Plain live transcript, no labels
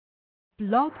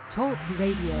Blog Talk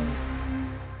Radio.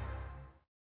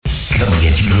 Coming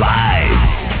at you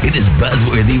live. It is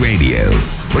BuzzWorthy Radio,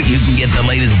 where you can get the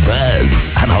latest buzz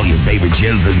on all your favorite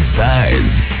shows and stars.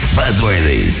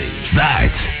 BuzzWorthy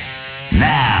starts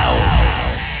now.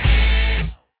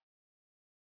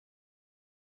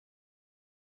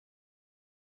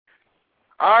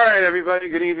 All right, everybody,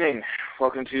 good evening.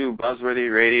 Welcome to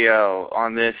BuzzWorthy Radio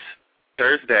on this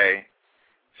Thursday,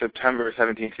 September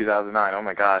 17, 2009. Oh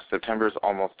my gosh, September's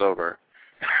almost over.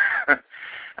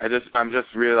 I'm just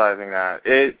realizing that.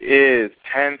 It is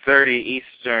 10:30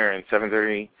 Eastern,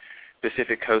 7:30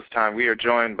 Pacific Coast time. We are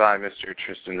joined by Mr.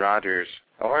 Tristan Rogers.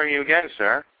 How are you again,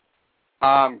 sir?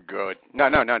 I'm good. No,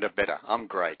 better. I'm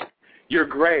great. You're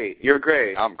great. You're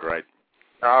great. I'm great.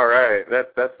 All right.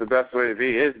 That's the best way to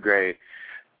be, is great.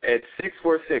 It's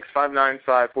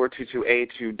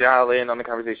 646-595-4228 to dial in on the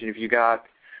conversation if you got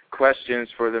questions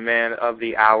for the man of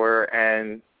the hour.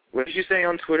 And what did you say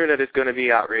on Twitter, that it's going to be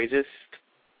outrageous?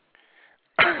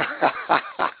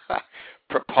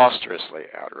 Preposterously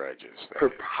outrageous.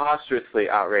 Preposterously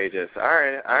outrageous. All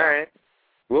right.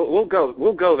 We'll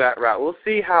go that route. We'll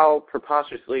see how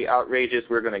preposterously outrageous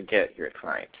we're going to get here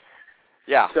tonight.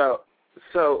 Yeah.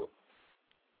 So,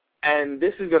 and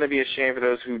this is going to be a shame for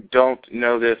those who don't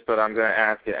know this, but I'm going to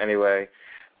ask it anyway.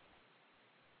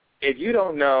 If you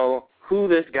don't know who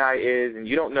this guy is and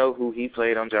you don't know who he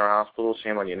played on General Hospital,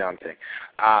 shame on you. No, I'm kidding.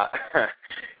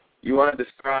 You want to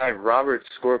describe Robert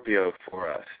Scorpio for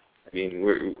us? I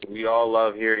mean, we all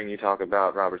love hearing you talk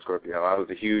about Robert Scorpio. I was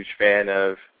a huge fan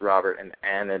of Robert and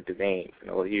Anna Devane and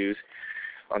Old Hughes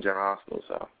on General Hospital.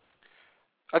 So,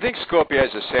 I think Scorpio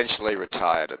is essentially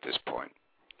retired at this point.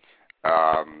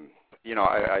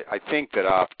 I think that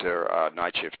after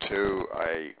Night Shift 2,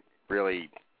 I really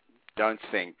don't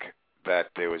think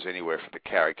that there was anywhere for the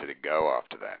character to go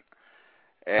after that.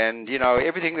 And,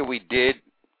 everything that we did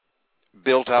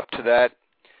built up to that,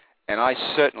 and I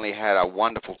certainly had a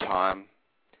wonderful time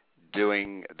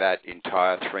doing that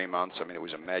entire 3 months. I mean, it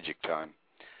was a magic time.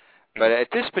 But at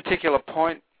this particular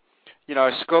point,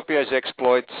 Scorpio's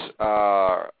exploits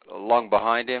are long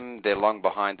behind him. They're long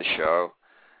behind the show.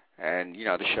 And,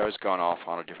 the show's gone off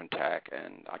on a different tack,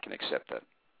 and I can accept that.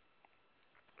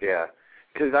 Yeah,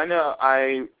 because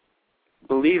I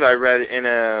believe I read in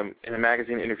a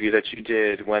magazine interview that you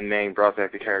did when they brought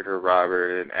back the character of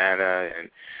Robert and Anna and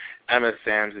Emma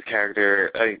Sam's character.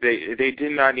 They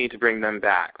did not need to bring them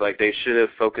back. Like, they should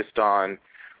have focused on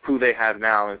who they have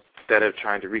now instead of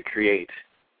trying to recreate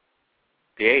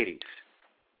the 80s.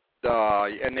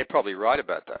 And they're probably right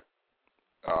about that.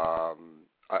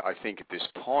 I think at this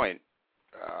point,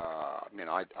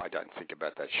 I don't think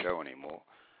about that show anymore.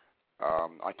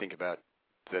 I think about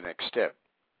the next step,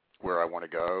 where I want to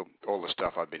go, all the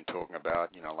stuff I've been talking about,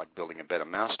 like building a better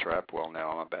mousetrap. Well, now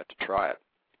I'm about to try it.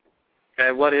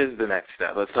 And what is the next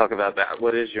step? Let's talk about that.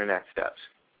 What is your next steps?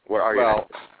 Where are you? Well,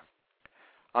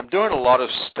 I'm doing a lot of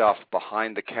stuff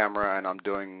behind the camera, and I'm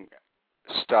doing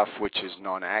stuff which is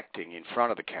non-acting in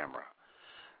front of the camera.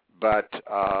 But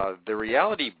the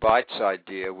Reality Bites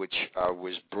idea, which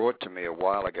was brought to me a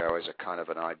while ago as a kind of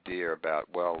an idea about,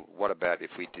 well, what about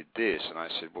if we did this? And I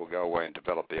said, we'll go away and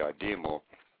develop the idea more.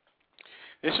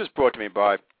 This was brought to me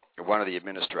by one of the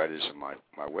administrators of my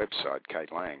website,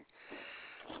 Kate Lang.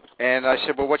 And I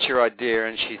said, well, what's your idea?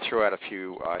 And she threw out a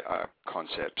few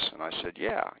concepts. And I said,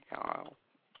 I'll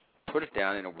put it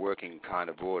down in a working kind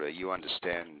of order. You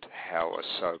understand how a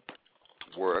soap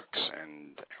works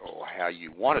or how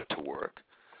you want it to work.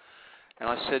 And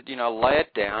I said, lay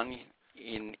it down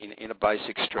in a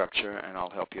basic structure, and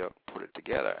I'll help you put it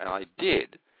together. And I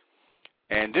did.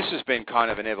 And this has been kind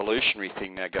of an evolutionary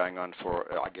thing now going on for,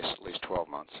 I guess, at least 12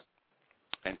 months.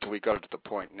 Until we got it to the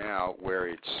point now where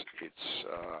it's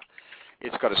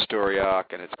got a story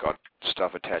arc, and it's got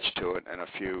stuff attached to it, and a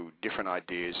few different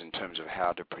ideas in terms of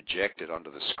how to project it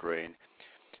onto the screen.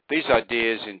 These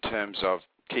ideas in terms of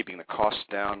keeping the cost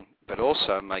down, but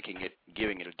also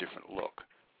giving it a different look.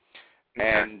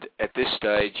 And at this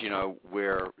stage,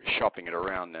 we're shopping it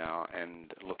around now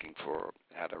and looking for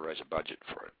how to raise a budget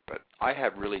for it. But I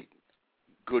have really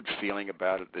good feeling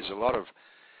about it. There's a lot of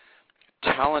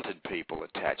talented people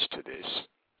attached to this.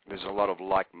 There's a lot of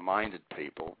like-minded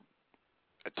people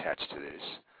attached to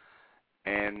this.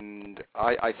 And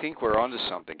I think we're onto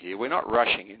something here. We're not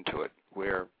rushing into it.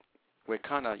 We're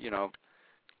kind of,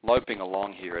 loping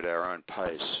along here at our own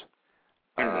pace.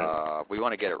 We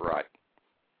want to get it right.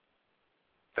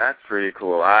 That's pretty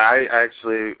cool. I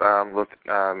actually looked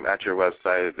at your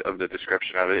website of the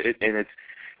description of it, and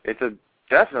it's a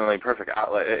definitely perfect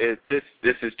outlet.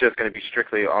 This is just going to be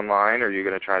strictly online, or are you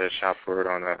going to try to shop for it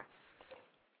on a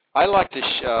I like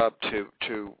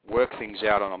to work things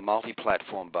out on a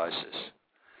multi-platform basis.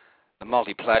 The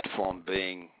multi-platform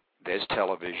being there's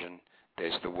television,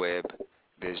 there's the web,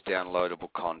 there's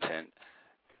downloadable content,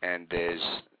 and there's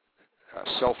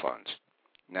cell phones.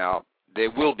 Now,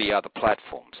 there will be other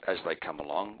platforms as they come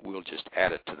along. We'll just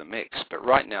add it to the mix. But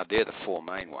right now, they're the four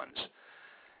main ones.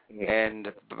 Yeah.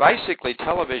 And basically,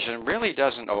 television really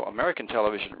doesn't, or American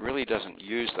television really doesn't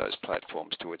use those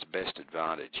platforms to its best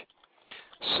advantage.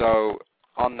 So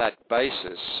on that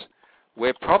basis,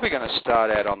 we're probably going to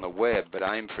start out on the web, but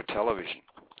aim for television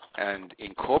and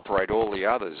incorporate all the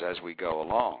others as we go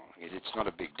along. It's not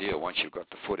a big deal. Once you've got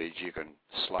the footage, you can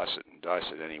slice it and dice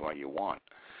it any way you want.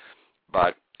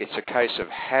 But it's a case of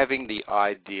having the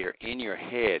idea in your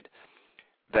head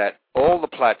that all the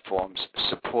platforms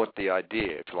support the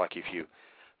idea. Like if you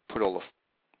put all the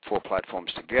four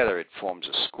platforms together, it forms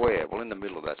a square. Well, in the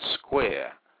middle of that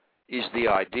square is the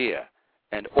idea.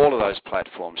 And all of those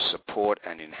platforms support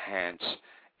and enhance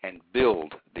and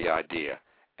build the idea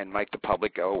and make the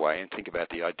public go away and think about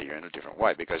the idea in a different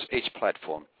way, because each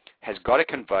platform has got to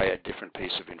convey a different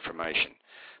piece of information.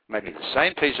 Maybe the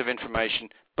same piece of information,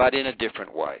 but in a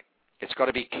different way. It's got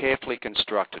to be carefully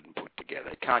constructed and put together.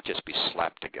 It can't just be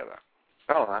slapped together.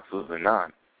 Oh, absolutely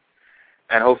not.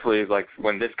 And hopefully, like,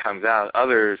 when this comes out,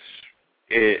 others,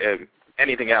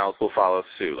 anything else will follow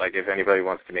suit. Like, if anybody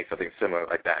wants to make something similar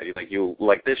like that,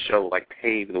 like this show will, like,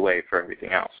 pave the way for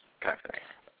everything else, kind of thing.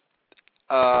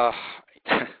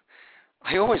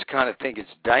 I always kind of think it's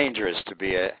dangerous to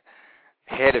be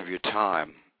ahead of your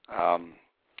time.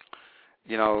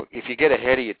 You know, if you get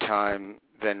ahead of your time,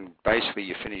 then basically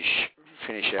you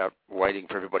finish out waiting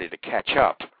for everybody to catch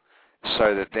up,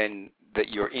 so that then that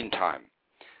you're in time.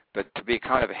 But to be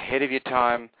kind of ahead of your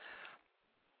time,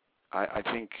 I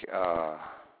think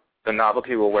the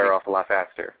novelty will wear off a lot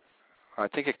faster. I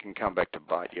think it can come back to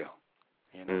bite you.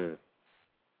 You know.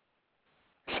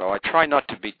 So I try not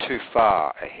to be too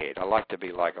far ahead. I like to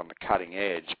be like on the cutting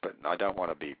edge, but I don't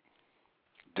want to be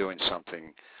doing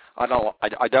something. I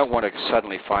don't want to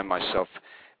suddenly find myself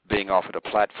being offered a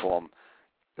platform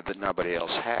that nobody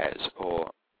else has, or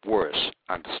worse,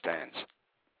 understands.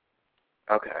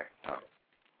 Okay.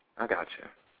 I got you.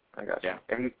 Yeah.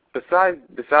 And besides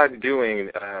getting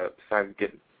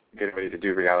ready to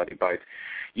do Reality Bites,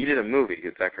 you did a movie.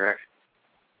 Is that correct?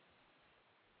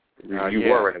 You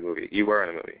were in a movie.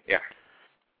 Yeah.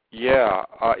 Yeah.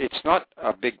 It's not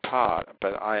a big part,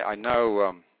 but I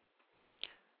know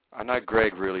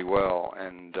Greg really well,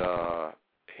 and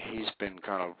he's been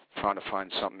kind of trying to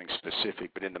find something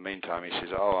specific. But in the meantime, he says,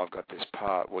 "Oh, I've got this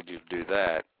part. Would you do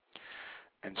that?"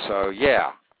 And so,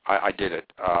 yeah, I did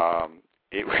it.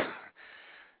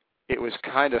 It was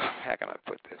kind of, how can I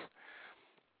put this?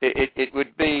 It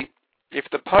would be, if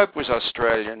the Pope was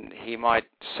Australian, he might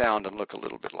sound and look a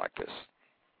little bit like this.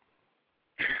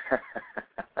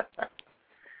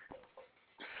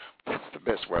 That's the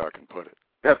best way I can put it.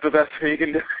 That's the best way you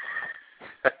can do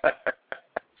it.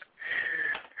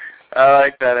 I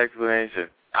like that explanation.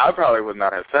 I probably would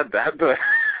not have said that, but...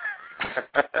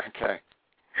 Okay.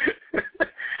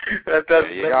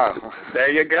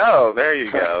 There you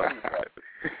go.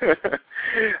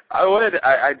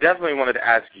 I definitely wanted to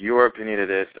ask your opinion of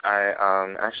this. I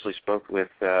actually spoke with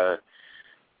Jim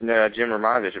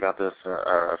Romanovich about this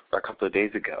a couple of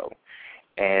days ago,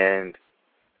 and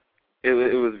it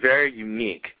was very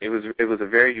unique. It was a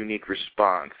very unique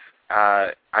response.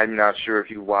 I'm not sure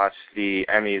if you watched the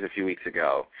Emmys a few weeks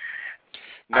ago.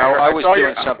 No, I was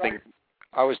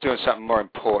doing something more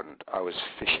important. I was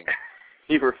fishing.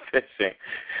 You were fishing.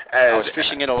 I was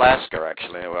fishing in Alaska,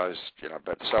 actually.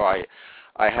 But so I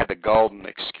had the golden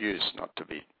excuse not to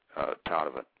be part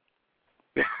of it.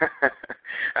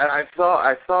 And I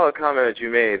saw a comment that you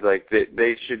made, like that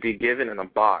they should be given in a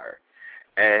bar,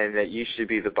 and that you should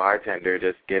be the bartender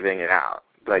just giving it out.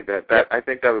 Like that. Yep. I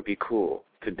think that would be cool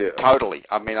to do. Totally.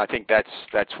 I mean, I think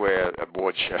that's where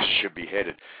award shows should be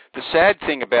headed. The sad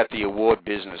thing about the award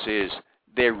business is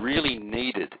they're really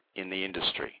needed in the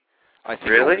industry. I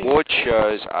think award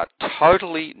shows are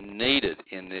totally needed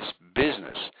in this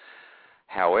business.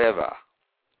 However,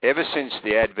 ever since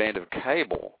the advent of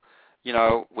cable, you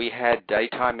know, we had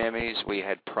daytime Emmys, we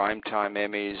had primetime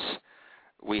Emmys,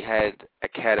 we had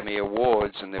Academy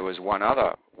Awards, and there was one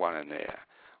other one in there.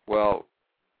 Well,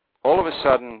 all of a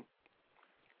sudden,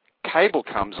 cable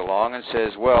comes along and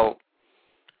says, well,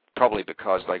 probably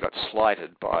because they got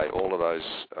slighted by all of those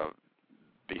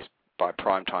by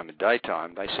primetime and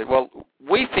daytime, they said, well,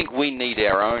 we think we need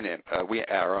our own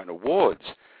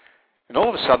awards. And all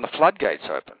of a sudden, the floodgates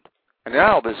opened. And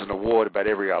now there's an award about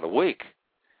every other week.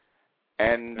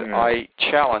 and I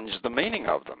challenged the meaning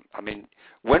of them. I mean,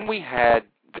 when we had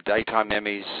the daytime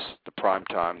Emmys, the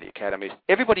primetime, the Academies,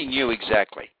 everybody knew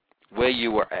exactly where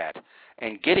you were at.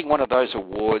 And getting one of those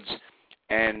awards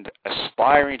and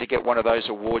aspiring to get one of those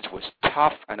awards was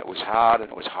tough, and it was hard, and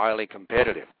it was highly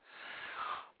competitive.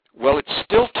 Well, it's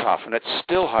still tough, and it's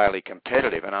still highly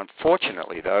competitive. And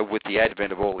unfortunately, though, with the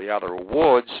advent of all the other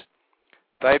awards,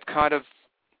 they've kind of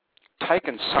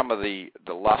taken some of the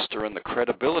luster and the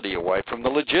credibility away from the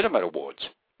legitimate awards.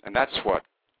 And that's what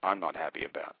I'm not happy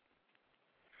about.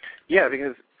 Yeah,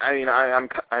 because, I mean, I'm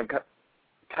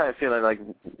kind of feeling like,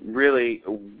 really,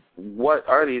 what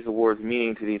are these awards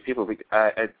meaning to these people?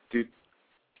 Do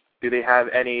they have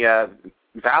any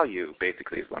value,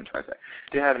 basically, is what I'm trying to say.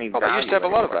 Do they have any value? They used to have a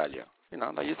lot of value. You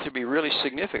know, they used to be really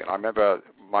significant. I remember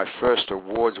my first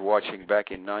awards watching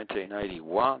back in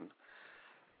 1981,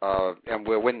 and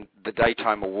when the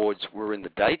daytime awards were in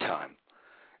the daytime,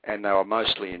 and they were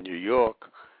mostly in New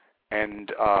York, and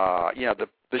you know,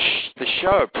 the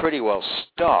show pretty well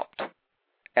stopped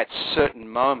at certain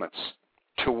moments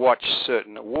to watch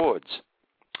certain awards,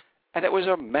 and it was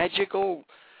a magical,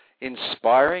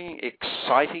 inspiring,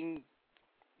 exciting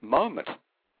moment.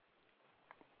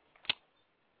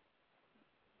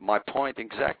 My point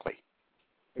exactly.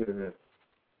 Mm-hmm.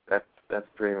 That's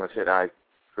pretty much it. I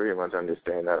pretty much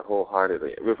understand that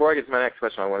wholeheartedly. Before I get to my next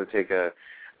question, I want to take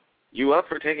you up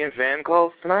for taking fan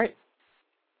calls tonight?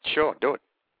 Sure, do it.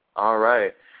 All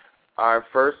right. Our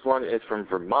first one is from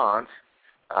Vermont.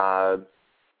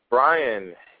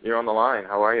 Brian, you're on the line.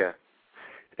 How are you?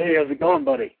 Hey, how's it going,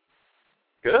 buddy?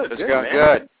 Good. It's going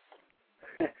good.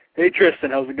 Hey,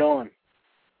 Tristan, how's it going?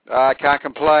 I can't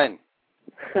complain.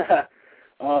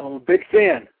 I'm a big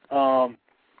fan. I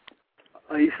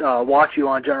used to watch you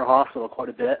on General Hospital quite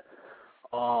a bit.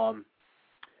 And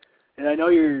I know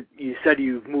you said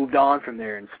you've moved on from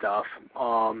there and stuff.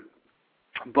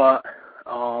 But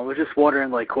I was just wondering,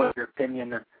 like, what your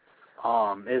opinion is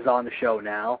on the show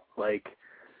now, like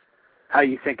how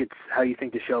you think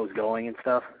the show is going and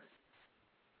stuff.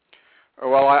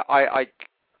 Well,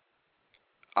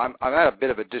 I'm at a bit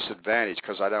of a disadvantage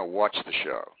because I don't watch the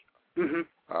show.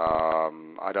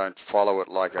 Mm-hmm. I don't follow it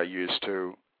like I used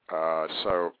to,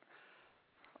 so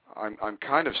I'm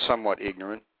kind of somewhat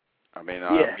ignorant. I mean,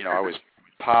 you know, I was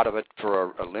part of it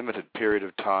for a limited period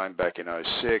of time back in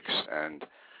 '06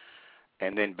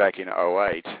 and then back in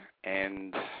 '08,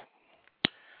 and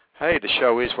hey, the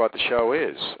show is what the show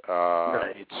is.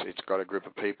 Right. It's got a group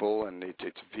of people, and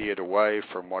it's veered away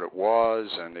from what it was,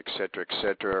 and et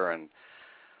cetera, and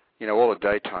you know, all the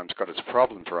daytime's got its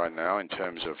problems right now in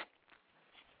terms of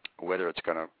whether it's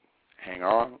going to hang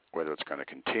on, whether it's going to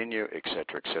continue, et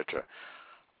cetera.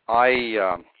 I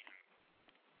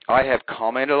have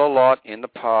commented a lot in the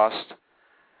past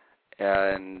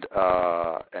and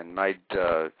made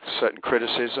certain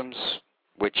criticisms,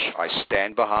 which I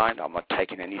stand behind. I'm not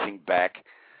taking anything back.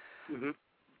 Mm-hmm.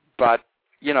 But,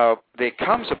 you know, there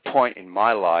comes a point in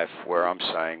my life where I'm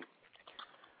saying,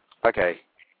 okay,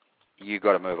 you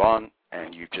got to move on,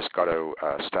 and you've just got to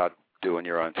start doing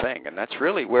your own thing. And that's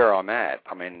really where I'm at.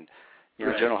 I mean, you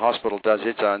know, General Hospital does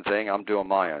its own thing. I'm doing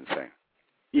my own thing.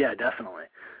 Yeah, definitely.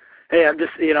 Hey, I'm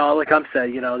just, you know, like I'm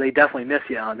saying, you know, they definitely miss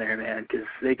you on there, man, because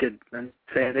they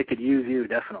could use you,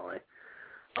 definitely.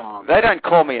 They don't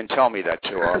call me and tell me that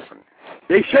too often.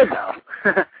 They should,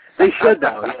 though. They should,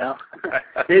 though, you know.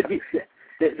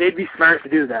 They'd be smart to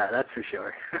do that, that's for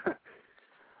sure.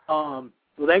 Well,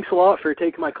 thanks a lot for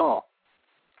taking my call.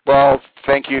 Well,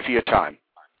 thank you for your time.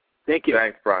 Thank you.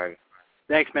 Thanks, Brian.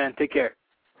 Thanks, man. Take care.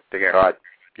 Take care. All right.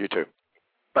 You too.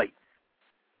 Bye.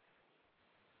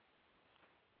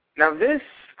 Now, this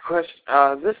question,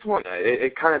 this one,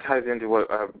 it kind of ties into what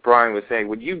Brian was saying.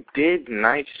 When you did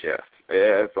night shift,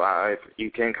 if you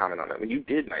can comment on that, when you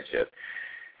did night shift,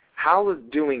 how was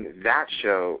doing that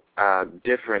show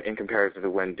different in comparison to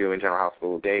when doing General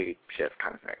Hospital day shift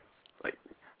kind of thing? Like,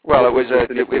 well, it was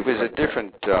a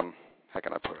different. How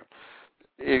can I put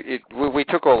it? We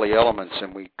took all the elements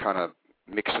and we kind of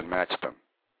mixed and matched them.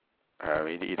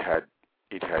 It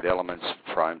had elements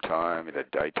of prime time. It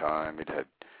had daytime. It had,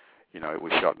 you know, it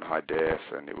was shot in high def,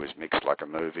 and it was mixed like a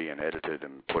movie and edited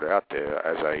and put out there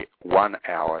as a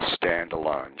 1-hour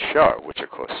standalone show, which, of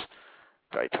course,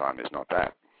 daytime is not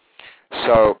that.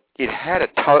 So it had a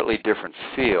totally different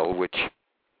feel, which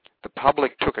the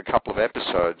public took a couple of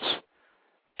episodes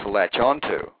to latch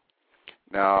onto.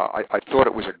 Now, I thought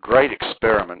it was a great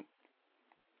experiment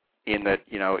in that,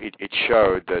 you know, it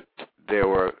showed that there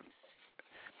was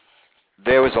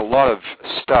a lot of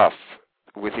stuff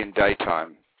within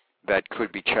daytime that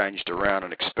could be changed around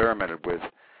and experimented with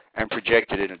and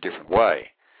projected in a different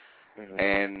way.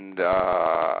 And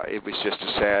it was just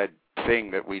a sad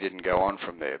thing that we didn't go on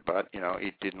from there. But, you know,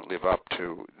 it didn't live up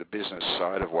to the business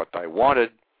side of what they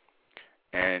wanted.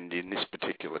 And in this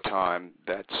particular time,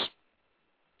 that's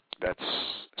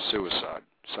suicide.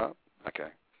 So, okay.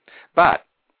 But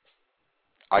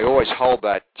I always hold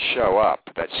that show up,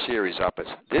 that series up, as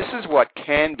this is what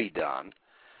can be done,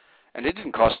 and it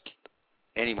didn't cost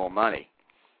any more money.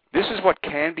 This is what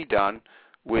can be done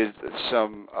with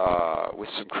some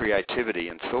creativity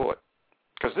and thought,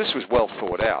 because this was well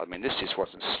thought out. I mean, this just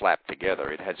wasn't slapped together.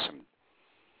 It had some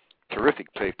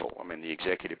terrific people. I mean, the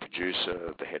executive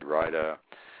producer, the head writer,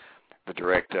 the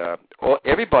director,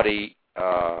 everybody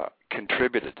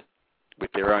contributed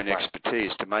with their own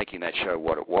expertise to making that show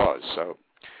what it was. So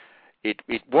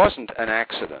it wasn't an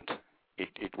accident.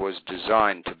 It was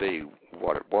designed to be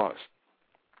what it was.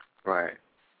 Right.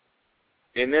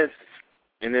 In this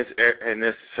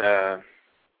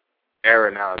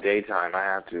era now, daytime, I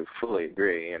have to fully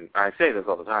agree, and I say this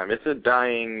all the time. It's a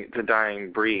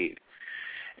dying breed,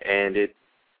 and it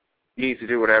needs to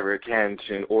do whatever it can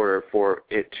in order for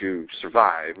it to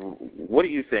survive. What do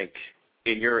you think,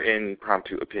 in your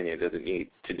impromptu opinion, does it need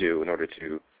to do in order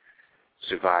to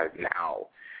survive now?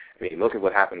 I mean, look at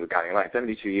what happened with Guiding Light.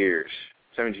 72 years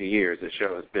the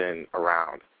show has been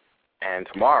around, and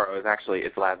tomorrow is actually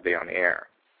its last day on the air.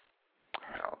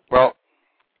 Well,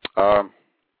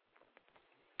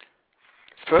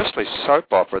 firstly,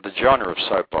 soap opera, the genre of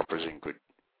soap opera is in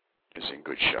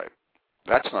good shape.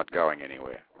 That's not going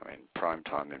anywhere. I mean,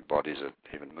 primetime embodies it,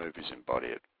 even movies embody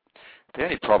it. The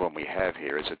only problem we have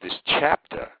here is that this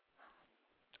chapter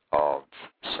of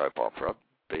soap opera,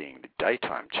 being the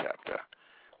daytime chapter,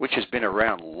 which has been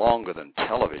around longer than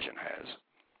television has,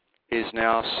 is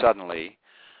now suddenly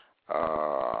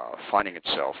finding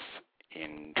itself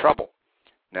in trouble.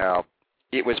 Now,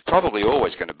 it was probably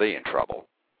always going to be in trouble.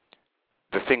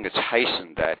 The thing that's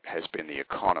hastened that has been the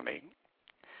economy,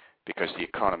 because the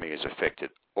economy has affected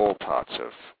all parts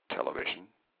of television,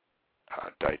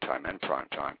 daytime and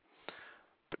primetime.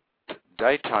 But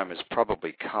daytime has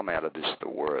probably come out of this the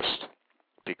worst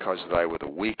because they were the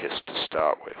weakest to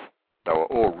start with. They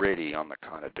were already on the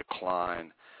kind of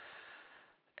decline.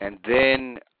 And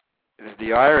then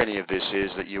the irony of this is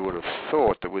that you would have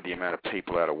thought that with the amount of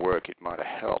people out of work, it might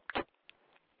have helped.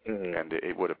 And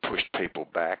it would have pushed people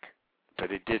back,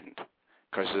 but it didn't,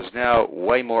 because there's now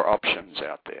way more options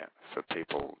out there for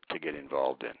people to get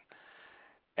involved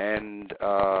in. And,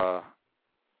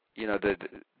 you know, the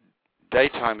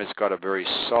daytime has got a very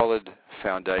solid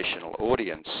foundational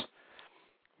audience,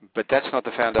 but that's not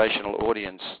the foundational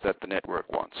audience that the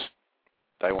network wants.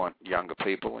 They want younger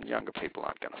people, and younger people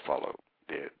aren't going to follow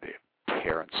their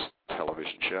parents'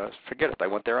 television shows. Forget it. They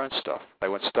want their own stuff. They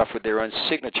want stuff with their own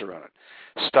signature on it,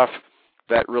 stuff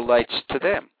that relates to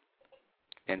them.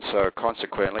 And so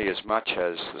consequently, as much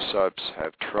as the soaps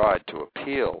have tried to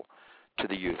appeal to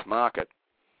the youth market,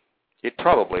 it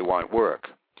probably won't work.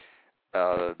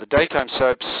 The daytime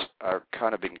soaps are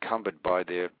kind of encumbered by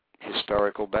their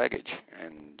historical baggage.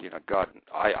 And, you know, God,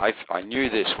 I knew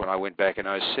this when I went back in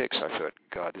 2006. I thought,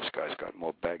 God, this guy's got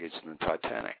more baggage than the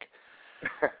Titanic.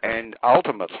 And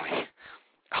ultimately,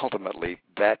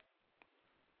 that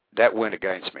went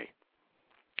against me.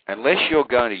 Unless you're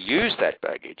going to use that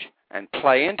baggage and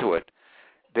play into it,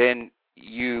 then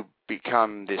you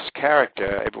become this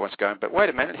character. Everyone's going, but wait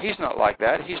a minute, he's not like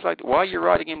that. He's like, why are you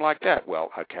writing him like that?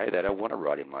 Well, okay, they don't want to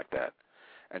write him like that.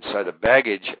 And so the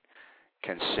baggage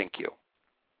can sink you.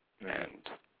 And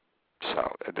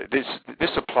so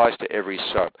this applies to every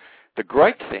soap. The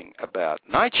great thing about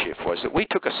Night Shift was that we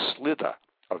took a slither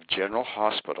of General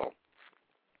Hospital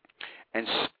and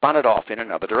spun it off in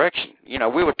another direction. You know,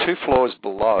 we were 2 floors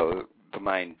below the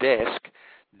main desk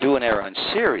doing our own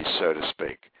series, so to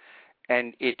speak.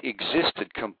 And it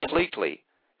existed completely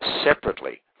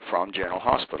separately from General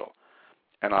Hospital.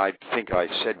 And I think I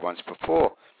said once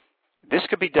before, this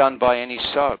could be done by any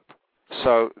soap.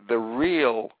 So the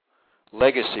real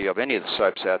legacy of any of the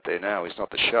soaps out there now is not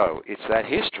the show, it's that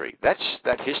history. That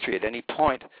history at any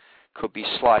point could be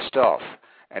sliced off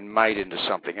and made into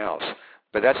something else.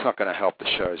 But that's not going to help the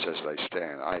shows as they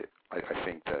stand. I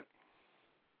think that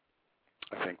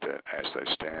as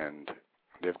they stand,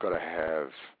 they've got to have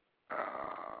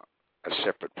a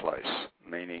separate place,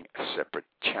 meaning a separate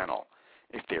channel.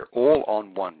 If they're all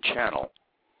on one channel,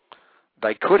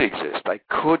 they could exist. They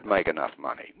could make enough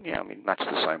money. Yeah, I mean, that's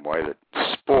the same way that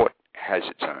sport has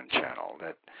its own channel,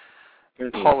 that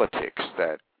politics,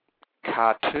 that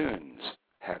cartoons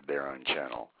have their own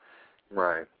channel.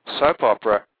 Right. Soap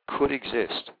opera could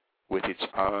exist with its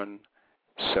own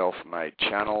self-made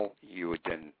channel. You would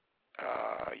then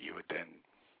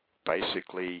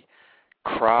basically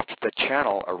craft the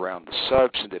channel around the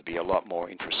soaps, and there'd be a lot more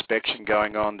introspection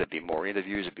going on. There'd be more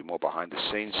interviews. There'd be more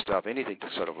behind-the-scenes stuff, anything to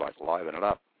sort of like liven it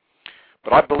up.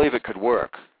 But I believe it could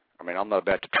work. I mean, I'm not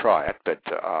about to try it, but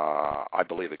I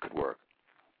believe it could work.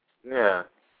 Yeah.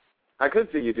 I could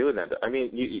see you doing that. I mean,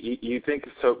 you think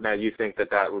soap now, you think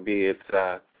that would be its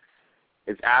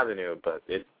avenue, but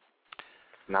it's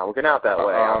not working out that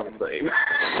way, obviously.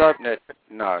 SoapNet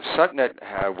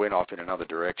went off in another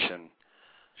direction.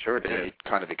 Sure did. It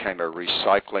kind of became a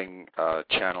recycling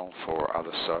channel for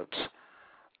other soaps.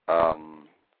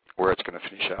 Where it's going to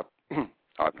finish up,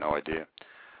 I have no idea.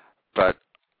 But,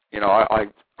 I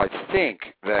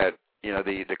think that,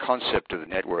 the concept of the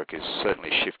network is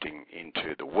certainly shifting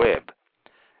into the web.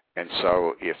 And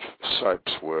so if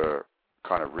soaps were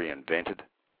kind of reinvented,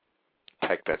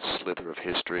 take that slither of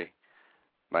history,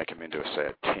 make them into, say,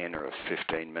 a 10 or a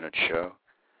 15-minute show,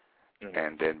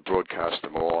 and then broadcast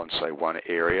them all in, say, one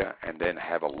area, and then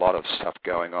have a lot of stuff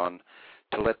going on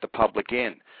to let the public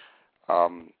in.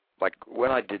 Like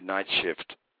when I did Night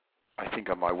Shift, I think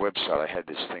on my website I had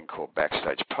this thing called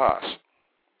Backstage Pass.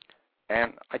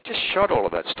 And I just shot all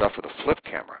of that stuff with a flip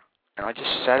camera. And I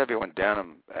just sat everyone down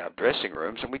in our dressing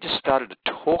rooms, and we just started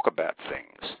to talk about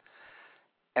things.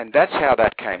 And that's how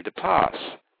that came to pass.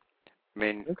 I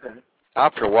mean,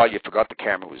 after a while you forgot the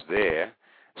camera was there,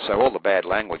 so all the bad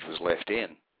language was left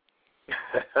in.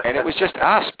 And it was just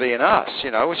us being us,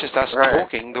 it was just us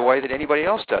talking the way that anybody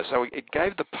else does. So it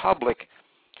gave the public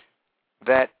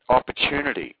that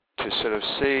opportunity to sort of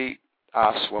see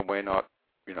us when we're not,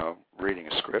 reading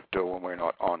a script or when we're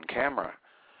not on camera.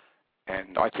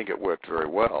 And I think it worked very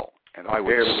well. And I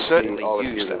would certainly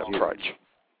use that approach.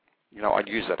 I'd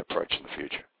use that approach in the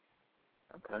future.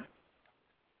 Okay.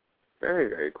 Very,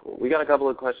 very cool. We got a couple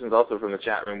of questions also from the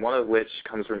chat room, one of which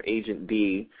comes from Agent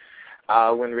D.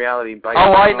 When reality bites...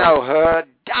 Oh, I know her.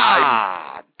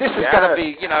 This is going to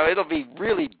be, it'll be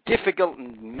really difficult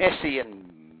and messy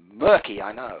and murky,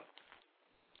 I know.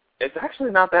 It's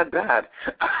actually not that bad.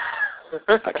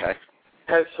 Okay.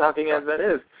 As shocking as that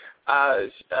is.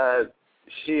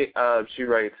 She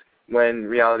writes, when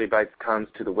Reality Bites comes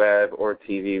to the web or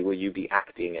TV, will you be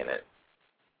acting in it?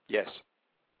 Yes.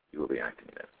 You will be acting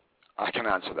in it. I can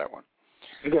answer that one.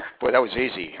 Yeah. Boy, that was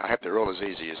easy. I hope they're all as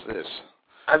easy as this.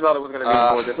 I thought it was going to be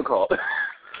more difficult.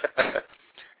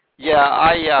 Yeah,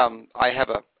 I have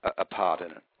a part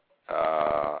in it.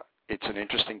 It's an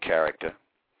interesting character,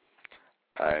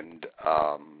 and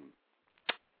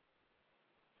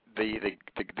the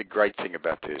great thing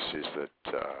about this is that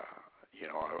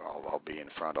I'll be in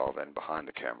front of and behind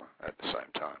the camera at the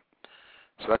same time.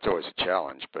 So that's always a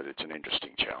challenge, but it's an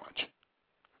interesting challenge.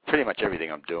 Pretty much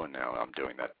everything I'm doing now, I'm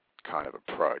doing that kind of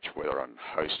approach, whether I'm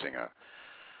hosting a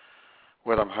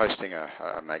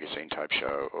magazine type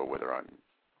show or whether I'm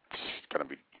going to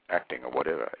be acting or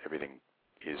whatever. Everything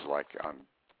is like I'm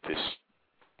this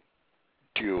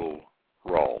dual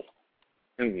role.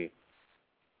 Mm-hmm.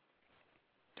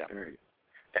 Yeah.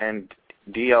 And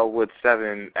DL Wood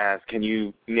 7 asks, can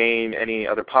you name any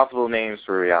other possible names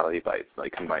for Reality Bites,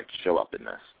 like who might show up in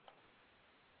this?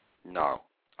 No,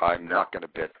 I'm not going to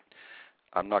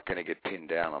get pinned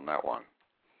down on that one.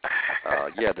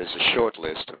 Yeah, there's a short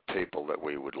list of people that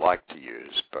we would like to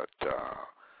use, but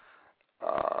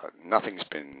nothing's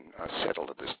been settled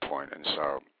at this point, and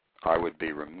so I would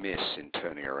be remiss in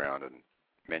turning around and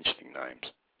mentioning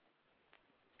names.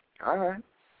 All right.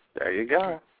 There you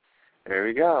go. There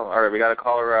we go. All right, we got a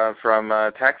caller from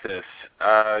Texas.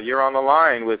 You're on the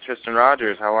line with Tristan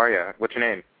Rogers. How are you? What's your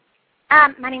name?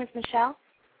 My name is Michelle.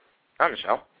 Hi,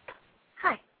 Michelle.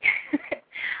 Hi.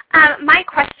 My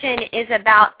question is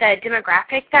about the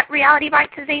demographic that Reality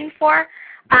Bites is aimed for.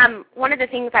 One of the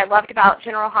things I loved about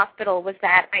General Hospital was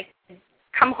that I could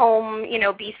come home,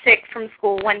 be sick from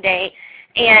school one day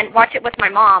and watch it with my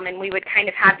mom, and we would kind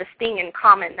of have this thing in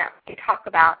common that we talk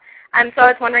about. So I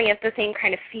was wondering if the same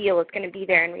kind of feel is going to be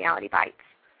there in Reality Bites.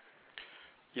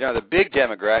 The big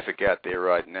demographic out there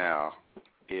right now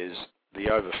is the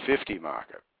over 50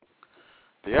 market.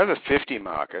 The over 50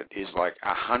 market is like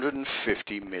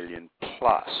 150 million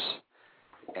plus,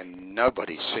 and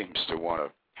nobody seems to want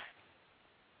to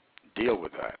deal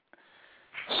with that.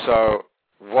 So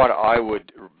what I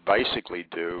would basically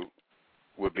do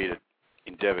would be to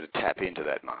endeavor to tap into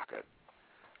that market.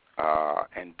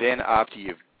 And then after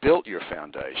you've built your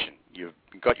foundation, you've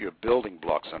got your building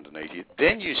blocks underneath you,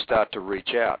 then you start to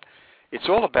reach out. It's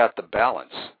all about the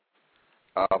balance.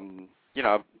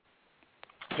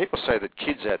 People say that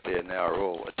kids out there now are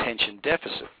all attention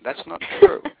deficit. That's not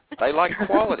true. They like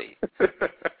quality.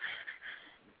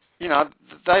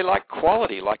 They like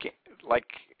quality like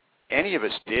any of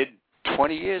us did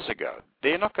 20 years ago.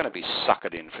 They're not going to be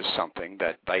suckered in for something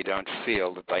that they don't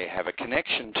feel that they have a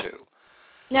connection to.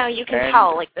 No, you can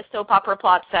tell, like the soap opera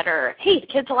plots that are, hey, the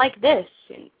kids are like this.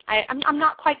 And I'm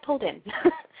not quite pulled in.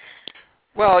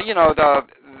 Well,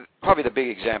 probably the big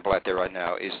example out there right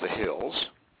now is The Hills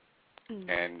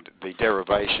and the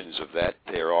derivations of that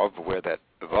thereof, where that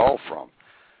evolved from.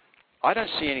 I don't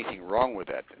see anything wrong with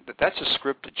that. That's a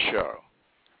scripted show.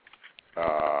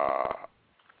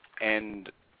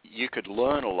 And you could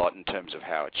learn a lot in terms of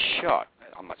how it's shot.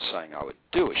 I'm not saying I would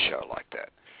do a show like that.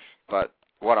 But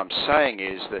what I'm saying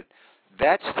is that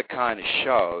that's the kind of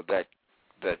show that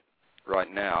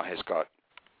right now has got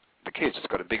the kids. It's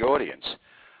got a big audience.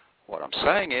 What I'm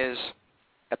saying is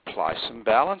apply some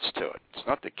balance to it. It's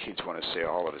not that kids want to see a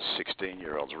whole lot of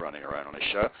 16-year-olds running around on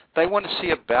a show. They want to see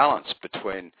a balance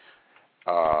between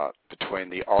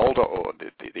the older or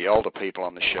the older people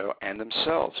on the show and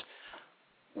themselves.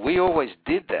 We always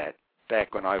did that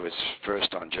back when I was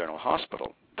first on General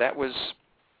Hospital. That was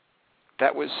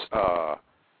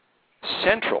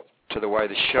central to the way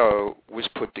the show was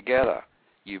put together.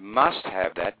 You must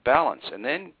have that balance, and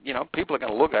then people are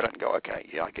going to look at it and go, "Okay,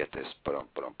 yeah, I get this."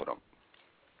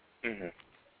 Mm-hmm.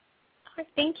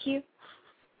 Thank you.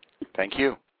 Thank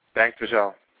you. Thanks,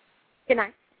 Michelle. Good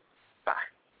night. Bye.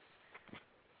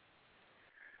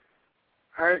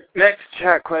 All right, next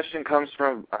chat question comes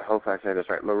from, I hope I say this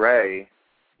right, Lorraine.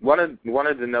 Wanted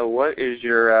to know what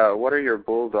are your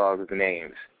bulldogs'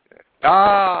 names?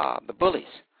 The bullies.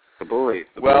 The bullies.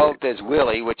 Well, there's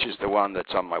Willie, which is the one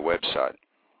that's on my website.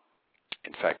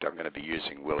 In fact, I'm going to be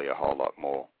using Willie a whole lot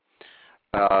more.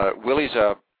 Willies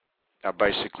are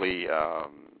basically,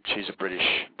 she's a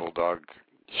British bulldog.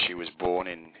 She was born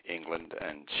in England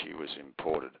and she was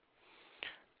imported.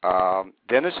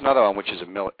 Then there's another one, which is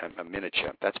a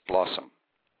miniature. That's Blossom.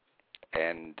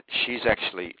 And she's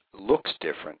actually looks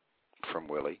different from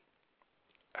Willie.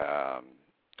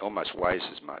 Almost weighs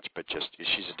as much, but just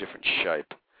she's a different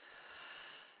shape.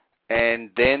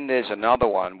 And then there's another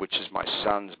one, which is my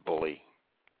son's bully.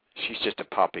 She's just a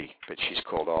puppy, but she's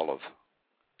called Olive.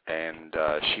 And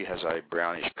she has a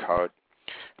brownish coat.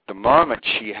 At the moment,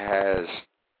 she has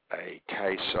a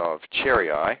case of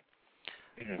cherry eye,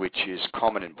 which is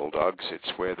common in bulldogs.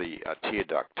 It's where the tear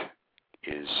duct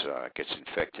gets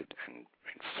infected and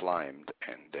inflamed,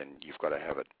 and then you've got to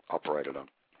have it operated on.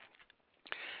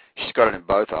 She's got it in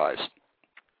both eyes.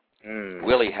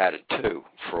 Willie had it too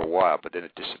for a while, but then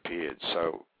it disappeared.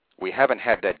 So we haven't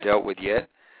had that dealt with yet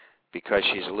because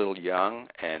she's a little young,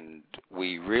 and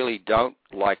we really don't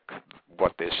like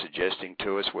what they're suggesting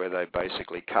to us, where they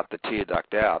basically cut the tear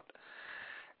duct out,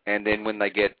 and then when they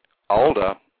get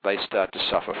older, they start to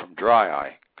suffer from dry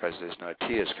eye because there's no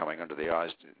tears coming under the eyes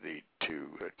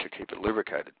to keep it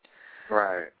lubricated.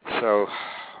 Right. So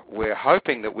we're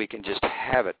hoping that we can just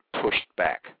have it pushed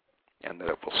back and that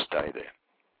it will stay there.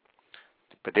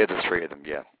 But they're the three of them,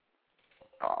 yeah.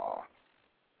 Oh,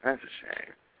 that's a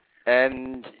shame.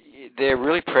 And they're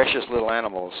really precious little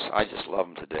animals. I just love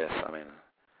them to death. I mean,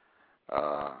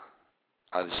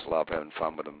 I just love having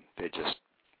fun with them. They're just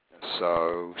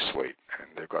so sweet, and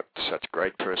they've got such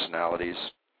great personalities,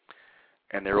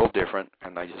 and they're all different,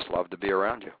 and they just love to be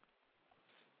around you.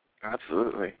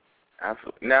 Absolutely.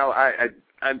 Absolutely. Now, I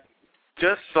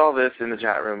just saw this in the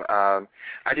chat room.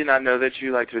 I did not know that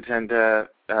you like to attend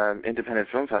independent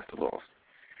film festivals.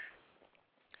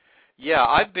 Yeah,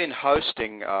 I've been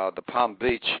hosting the Palm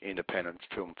Beach Independent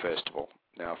Film Festival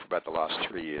now for about the last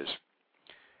 3 years,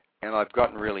 and I've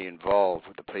gotten really involved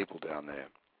with the people down there.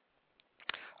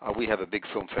 We have a big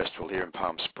film festival here in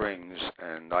Palm Springs,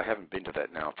 and I haven't been to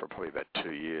that now for probably about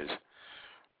 2 years.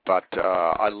 But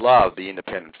I love the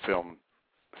independent film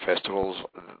festivals.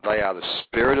 They are the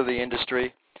spirit of the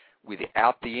industry.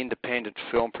 Without the independent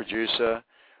film producer,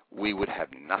 we would have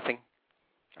nothing.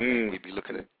 I mean, we'd be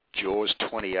looking at Jaws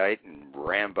 28 and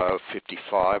Rambo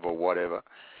 55 or whatever,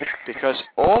 because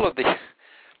all of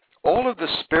the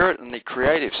spirit and the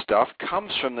creative stuff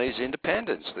comes from these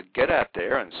independents that get out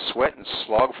there and sweat and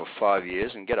slog for 5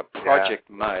 years and get a project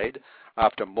made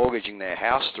after mortgaging their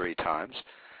house 3 times,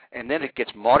 and then it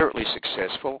gets moderately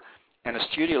successful, and a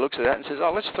studio looks at that and says,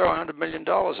 oh, let's throw $100 million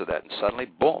of that, and suddenly,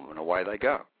 boom, and away they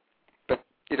go. But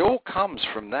it all comes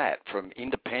from that, from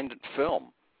independent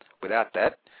film. Without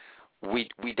that, we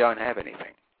don't have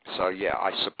anything. So, yeah,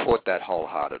 I support that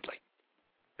wholeheartedly.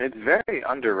 It's very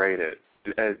underrated.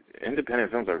 Independent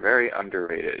films are very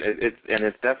underrated.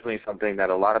 It's definitely something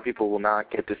that a lot of people will not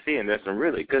get to see, and there's some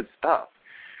really good stuff.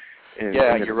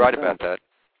 You're right about that.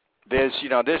 There's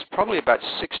probably about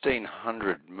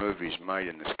 1,600 movies made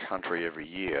in this country every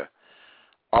year.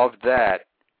 Of that,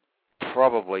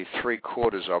 probably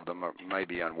 3/4 of them are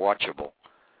maybe unwatchable.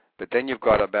 But then you've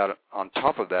got about, on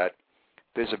top of that,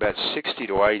 there's about 60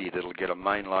 to 80 that'll get a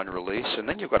mainline release, and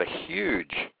then you've got a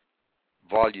huge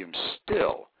volume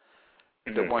still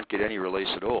that won't get any release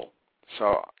at all.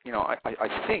 So,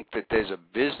 I think that there's a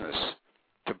business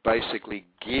to basically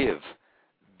give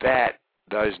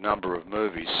those number of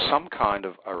movies some kind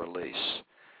of a release.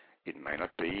 It may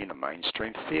not be in a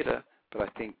mainstream theater, but I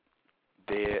think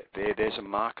there's a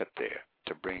market there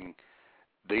to bring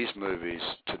these movies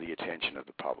to the attention of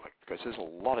the public, because there's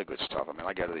a lot of good stuff. I mean,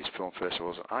 I go to these film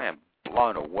festivals, and I am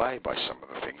blown away by some of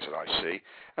the things that I see,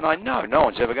 and I know no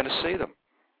one's ever going to see them.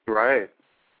 Right.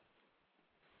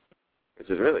 Which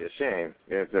is really a shame.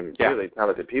 There's some really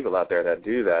talented people out there that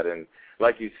do that, and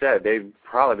like you said, they've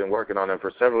probably been working on them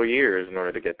for several years in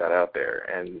order to get that out there,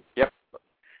 and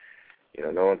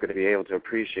no one's going to be able to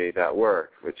appreciate that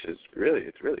work, which is really,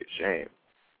 it's really a shame.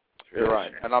 Really You're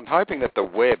right, and I'm hoping that the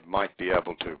web might be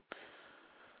able to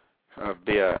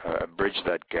bridge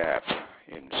that gap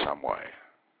in some way.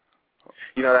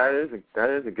 That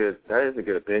is a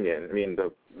good opinion. I mean,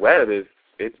 the web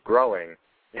it's growing,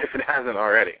 if it hasn't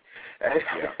already.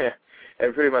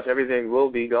 And pretty much everything will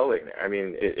be going there. I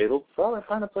mean, it'll probably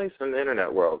find a place in the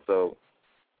internet world. So,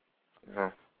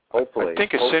 hopefully. I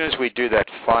think as soon as we do that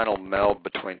final meld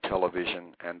between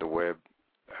television and the web,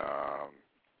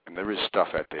 and there is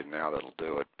stuff out there now that'll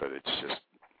do it, but it's just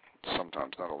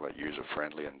sometimes not all that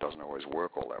user-friendly and doesn't always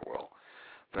work all that well.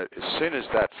 But as soon as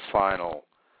that final,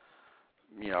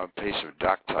 piece of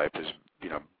duct tape has,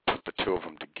 put the two of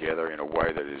them together in a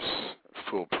way that is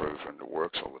foolproof and it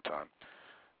works all the time,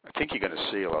 I think you're going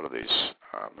to see a lot of these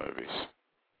movies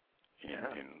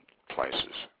in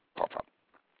places pop up.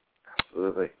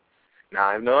 Absolutely. Now,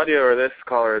 I have no idea where this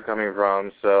caller is coming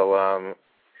from, so,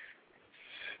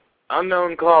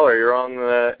 unknown caller, you're on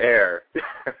the air.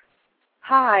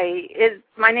 Hi,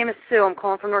 my name is Sue. I'm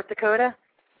calling from North Dakota.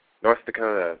 North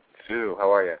Dakota. Sue,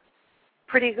 how are you?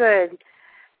 Pretty good.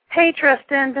 Hey,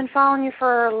 Tristan, been following you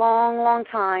for a long, long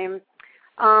time.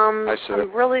 Hi, Sue.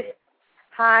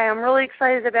 I'm really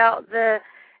excited about the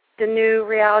new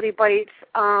Reality Bites.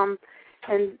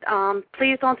 And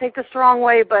please don't take this the wrong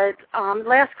way, but the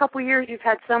last couple of years you've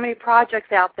had so many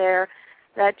projects out there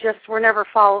that just were never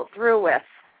followed through with.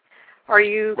 Are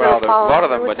you going to follow a lot of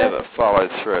them through were with this? never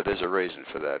followed through. There's a reason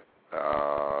for that.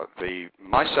 The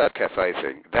My Sub Cafe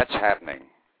thing, that's happening.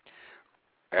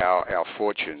 Our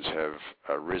fortunes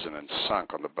have risen and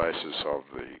sunk on the basis of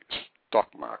the stock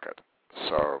market.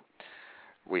 So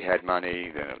we had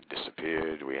money, then it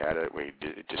disappeared. We had it,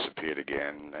 it disappeared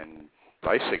again, and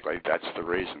basically that's the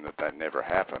reason that never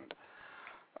happened.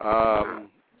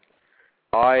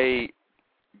 I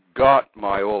got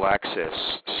my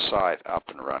all-access site up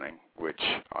and running, which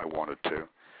I wanted to,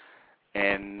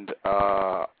 and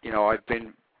I've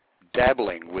been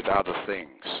dabbling with other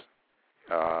things.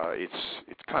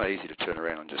 It's kind of easy to turn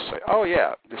around and just say, oh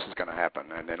yeah, this is going to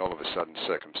happen, and then all of a sudden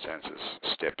circumstances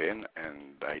step in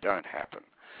and they don't happen.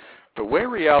 But where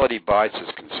Reality Bites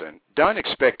is concerned, don't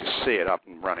expect to see it up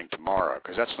and running tomorrow,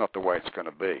 because that's not the way it's going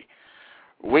to be.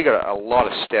 We got a lot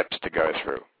of steps to go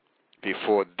through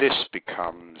before this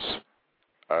becomes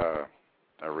a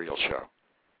real show.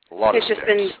 A lot of steps.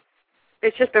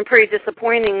 It's just been pretty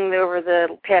disappointing over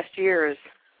the past years.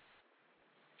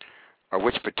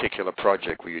 Which particular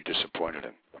project were you disappointed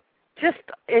in? Just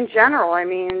in general. I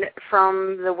mean,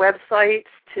 from the websites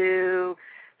to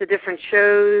the different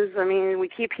shows. I mean, we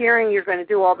keep hearing you're going to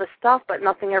do all this stuff, but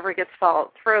nothing ever gets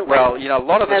followed through. Well, a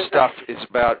lot of the stuff is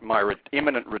about my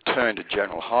imminent return to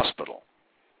General Hospital.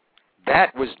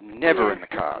 That was never in the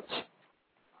cards.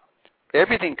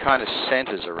 Everything kind of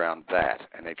centers around that,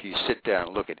 and if you sit down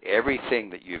and look at everything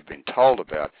that you've been told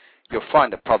about, you'll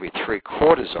find that probably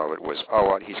 3/4 of it was,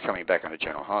 he's coming back into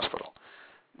General Hospital.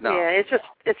 No. Yeah,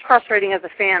 it's frustrating as a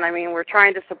fan. I mean, we're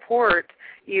trying to support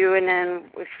you, and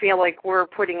then we feel like we're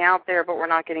putting out there, but we're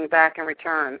not getting back in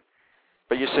return.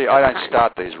 But you see, I don't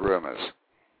start these rumors.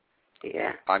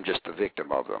 Yeah. I'm just the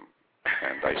victim of them,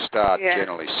 and they start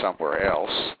generally somewhere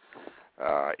else.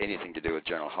 Anything to do with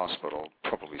General Hospital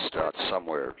probably starts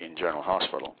somewhere in General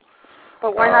Hospital.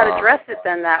 But why not address it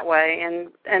then that way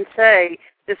and say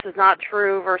this is not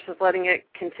true versus letting it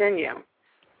continue?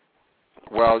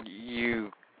 Well,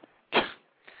 it's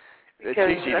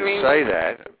easy to say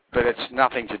that, but it's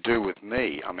nothing to do with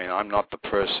me. I mean, I'm not the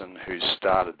person who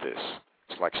started this.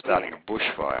 It's like starting a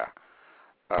bushfire.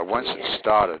 Once it's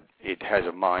started, it has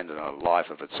a mind and a life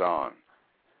of its own.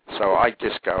 So I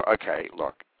just go, okay,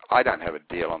 look, I don't have a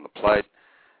deal on the plate,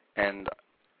 and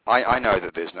I know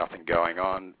that there's nothing going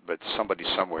on, but somebody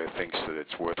somewhere thinks that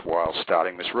it's worthwhile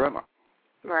starting this rumor.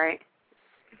 Right.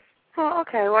 Oh,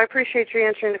 okay. Well, I appreciate you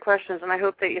answering the questions, and I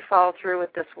hope that you follow through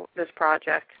with this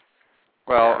project.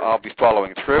 Well, I'll be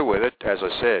following through with it. As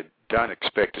I said, don't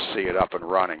expect to see it up and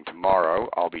running tomorrow.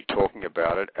 I'll be talking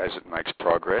about it as it makes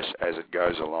progress, as it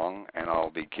goes along, and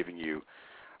I'll be giving you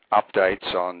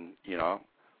updates on,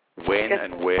 when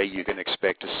and where you can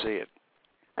expect to see it.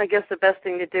 I guess the best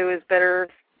thing to do is better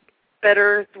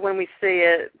when we see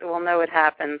it, we'll know it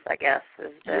happens, I guess.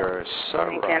 You're so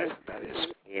right. That is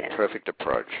a perfect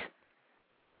approach.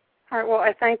 All right, well,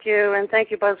 I thank you, and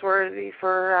thank you, BuzzWorthy,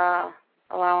 for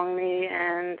allowing me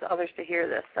and others to hear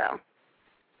this. So,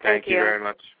 Thank you very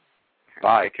much.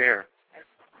 Bye. Take care.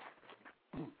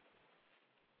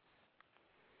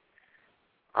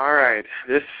 All right.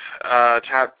 This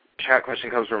chat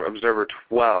question comes from Observer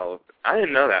 12. I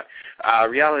didn't know that.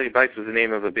 Reality Bites was the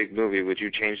name of a big movie. Would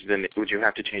you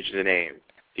have to change the name,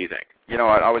 do you think? You know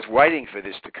what? I was waiting for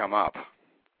this to come up.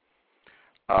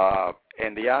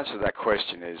 And the answer to that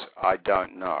question is I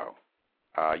don't know.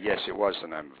 Yes, it was the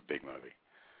name of a big movie.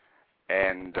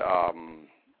 And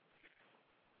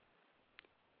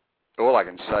all I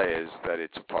can say is that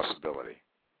it's a possibility.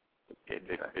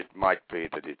 It might be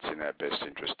that it's in our best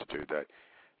interest to do that.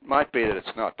 It might be that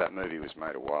it's not. That movie was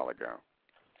made a while ago.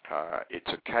 It's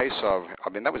a case of,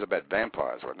 that was about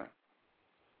vampires, wasn't it?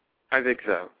 I think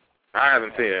so. I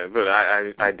haven't seen it, but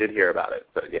I did hear about it,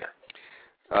 but yeah.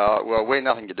 Well, we're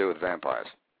nothing to do with vampires.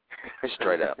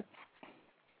 Straight up.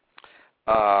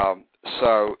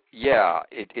 So, yeah,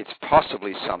 it's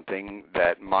possibly something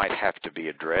that might have to be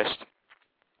addressed.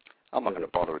 I'm not going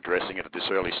to bother addressing it at this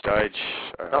early stage.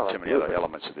 Too many other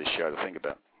elements of this show to think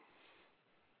about.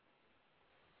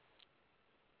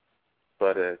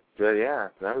 But yeah,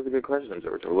 that was a good question,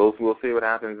 George. We'll see what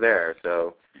happens there.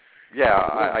 So, yeah,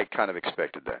 I kind of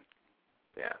expected that.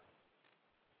 Yeah.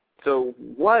 So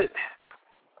what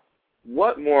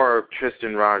more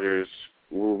Tristan Rogers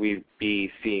will we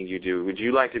be seeing you do? Would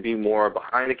you like to be more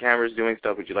behind the cameras doing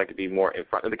stuff? Would you like to be more in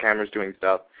front of the cameras doing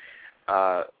stuff?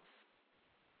 I'd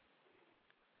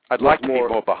like to be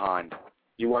more behind.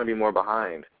 You want to be more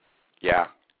behind? Yeah.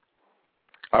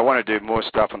 I want to do more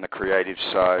stuff on the creative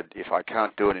side. If I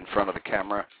can't do it in front of the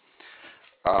camera,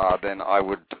 then I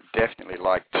would definitely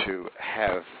like to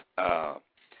have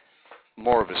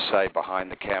more of a say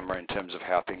behind the camera in terms of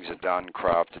how things are done,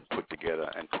 crafted, put together,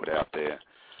 and put out there.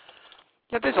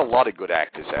 Yeah, there's a lot of good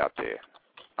actors out there.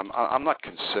 I'm not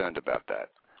concerned about that.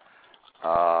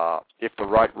 If the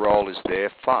right role is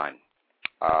there, fine.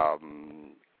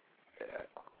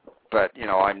 But,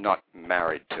 I'm not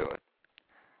married to it.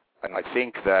 I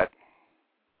think that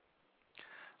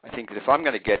if I'm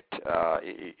going to get,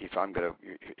 if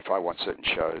I want certain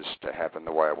shows to happen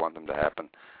the way I want them to happen,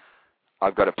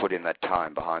 I've got to put in that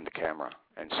time behind the camera.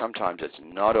 And sometimes it's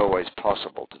not always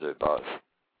possible to do both.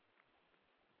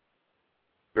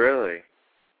 Really?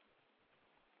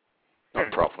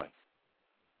 Not properly.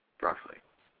 Roughly.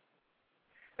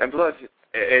 And plus,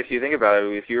 if you think about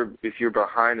it, if you're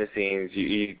behind the scenes,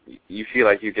 you feel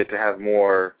like you get to have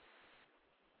more,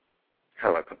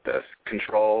 how do I put this,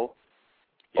 control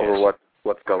over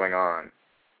what's going on.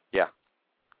 Yeah,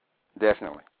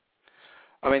 definitely.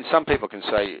 Some people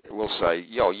will say,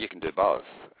 you can do both,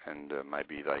 and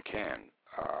maybe they can.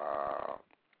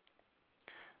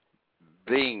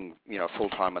 Being,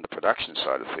 full-time on the production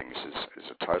side of things is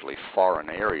a totally foreign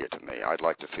area to me. I'd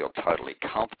like to feel totally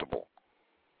comfortable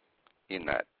in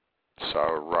that.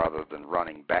 So rather than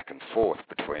running back and forth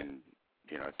between,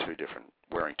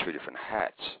 wearing two different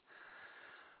hats,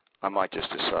 I might just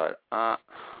decide, I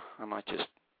might just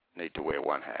need to wear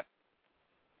one hat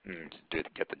to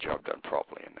get the job done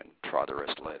properly, and then try the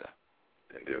rest later.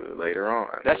 And do it later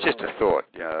on. That's just a thought.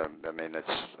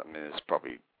 It's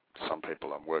probably some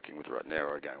people I'm working with right now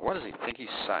are going, what does he think he's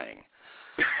saying?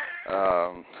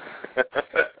 I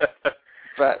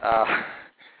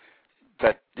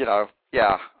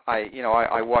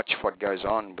watch what goes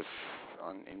on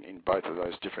in both of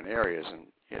those different areas, and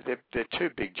they're two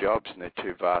big jobs, and they're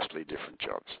two vastly different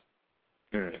jobs.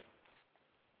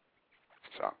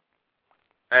 So.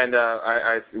 And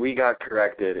we got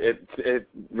corrected.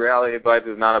 Reality Bites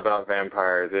is not about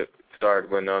vampires. It starred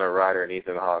Winona Ryder and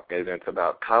Ethan Hawke, and it's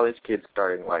about college kids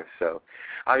starting life. So,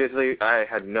 obviously, I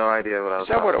had no idea what I was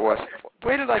talking about. Is that what it was?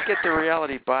 Where did I get the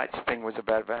Reality Bites thing was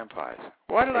about vampires?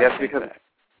 Why did I think that?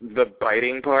 The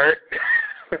biting part.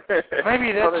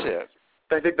 Maybe that's it.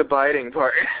 I think the biting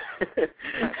part.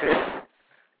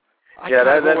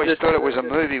 I've always thought it was a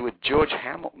movie with George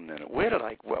Hamilton in it.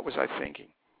 What was I thinking?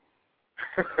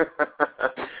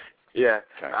 Yeah,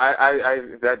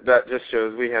 okay. That just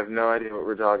shows we have no idea what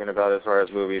we're talking about as far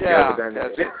as movies go.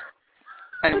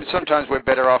 And sometimes we're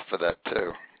better off for that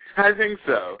too. I think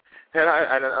so. And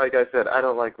I like I said, I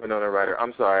don't like Winona Ryder.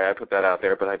 I'm sorry, I put that out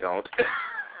there, but I don't.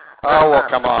 Oh, well,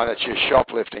 come on. It's your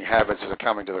shoplifting habits that are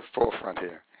coming to the forefront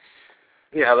here.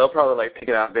 Yeah, they'll probably, like, pick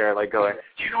it out there, like, going,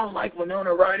 you don't like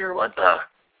Winona Ryder? What the?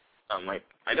 I'm like,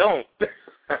 I don't.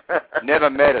 Never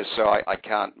met her, so I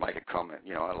can't make a comment.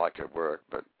 You know, I like her work,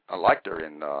 but I liked her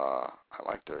in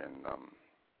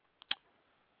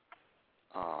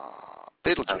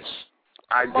Beetlejuice.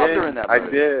 I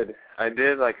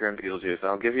did like her in Beetlejuice.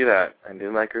 I'll give you that. I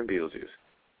did like her in Beetlejuice.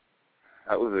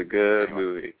 That was a good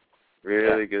movie.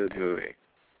 Really good movie.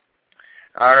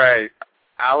 All right.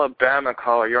 Alabama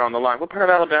caller, you're on the line. What part of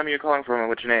Alabama are you calling from, and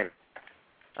what's your name?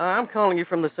 I'm calling you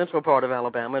from the central part of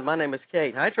Alabama, and my name is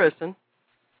Kate. Hi, Tristan.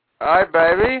 Hi,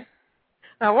 baby.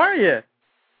 How are you?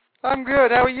 I'm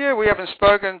good. How are you? We haven't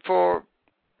spoken for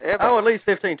ever. Oh, at least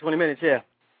 15, 20 minutes, yeah.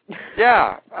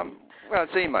 Yeah. Well,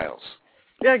 it's emails.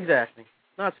 Yeah, exactly.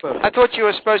 Not supposed to. I thought you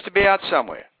were supposed to be out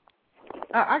somewhere.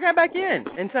 I got back in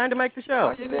time to make the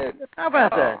show. Oh, you did? How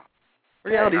about that?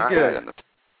 Reality's good.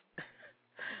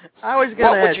 I was What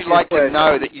going to ask would you like to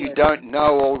know that you don't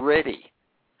know already?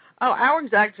 Oh, I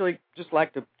would actually just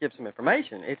like to give some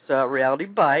information. It's Reality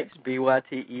Bites,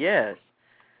 B-Y-T-E-S,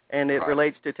 and it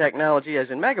relates to technology as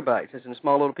in megabytes, as in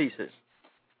small little pieces,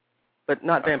 but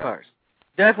not vampires.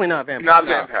 Definitely not vampires. Not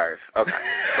vampires. Okay.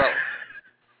 Well,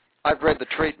 I've read the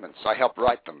treatments. I helped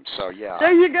write them, so yeah.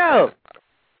 There you go.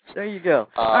 There you go.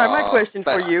 All right, my question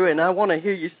for Better. you, and I want to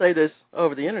hear you say this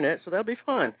over the Internet, so that'll be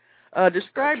fun.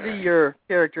 Describe your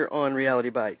character on Reality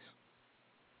Bites.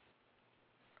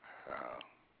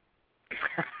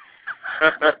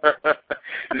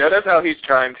 Notice how he's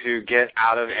trying to get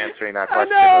out of answering that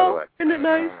question. I know. By the way. Isn't it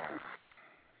nice?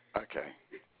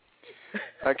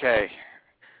 Okay.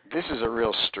 This is a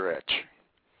real stretch.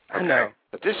 I know.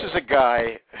 But this is a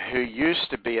guy who used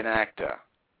to be an actor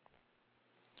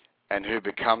and who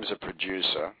becomes a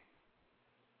producer,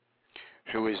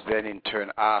 who is then in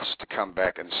turn asked to come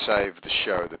back and save the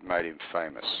show that made him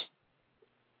famous.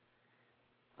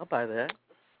 I'll buy that.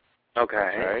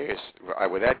 Okay.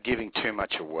 Without giving too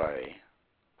much away.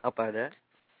 I'll buy that.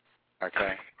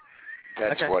 Okay.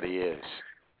 That's what he is.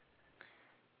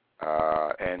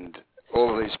 And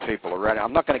all of these people around.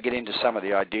 I'm not going to get into some of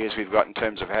the ideas we've got in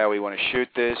terms of how we want to shoot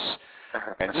this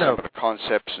and some of the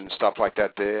concepts and stuff like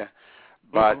that there.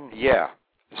 But, yeah,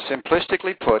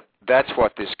 simplistically put, that's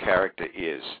what this character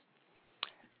is.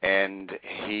 And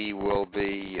he will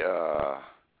be...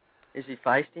 is he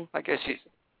feisty? I guess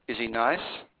is he nice?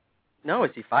 No,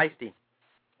 is he feisty?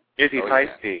 Is he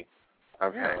feisty? Yeah.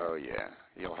 Okay. Oh, yeah.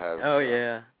 He'll have...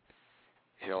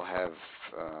 He'll have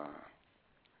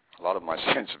a lot of my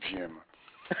sense of humor.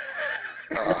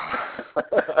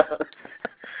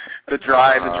 The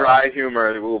dry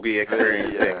humor that we'll be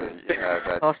experiencing.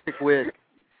 That caustic wit.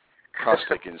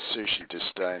 Caustic and sushi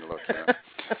disdain look. Yeah.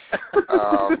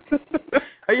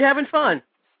 Are you having fun?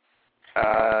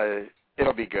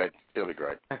 It'll be good. It'll be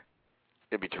great.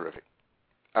 It'll be terrific.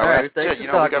 All right. We've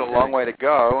got a long way to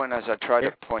go, and as I tried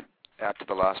to point out to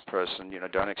the last person,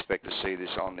 don't expect to see this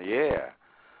on the air.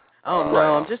 Oh,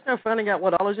 no, I'm just now finding out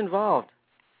what all is involved.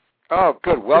 Oh,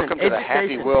 good. Welcome to the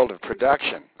happy world of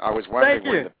production. I was wondering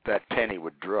when that penny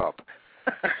would drop.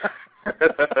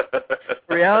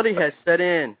 Reality has set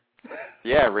in.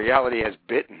 Yeah, reality has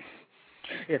bitten.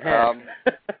 It has.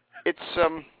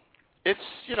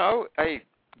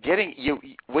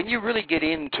 When you really get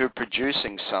into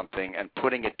producing something and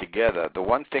putting it together, the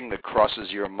one thing that crosses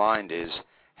your mind is,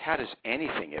 how does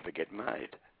anything ever get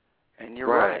made? And you're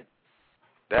right.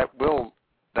 That will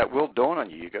dawn on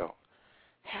you. You go,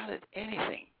 how did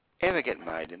anything ever get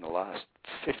made in the last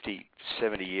 50,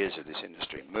 70 years of this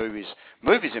industry? Movies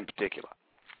in particular.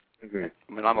 Mm-hmm.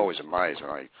 I mean, I'm always amazed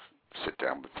when I sit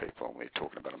down with people and we're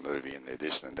talking about a movie and they're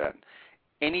this and that.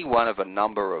 Any one of a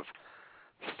number of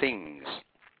things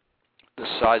the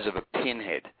size of a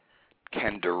pinhead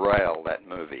can derail that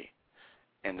movie.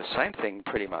 And the same thing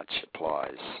pretty much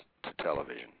applies to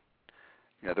television.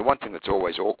 The one thing that's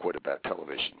always awkward about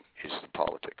television is the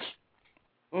politics.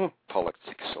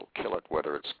 Politics will kill it,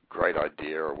 whether it's a great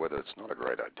idea or whether it's not a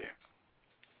great idea.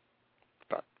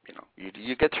 But,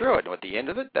 you get through it. And at the end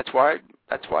of it, that's why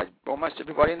almost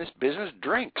everybody in this business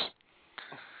drinks.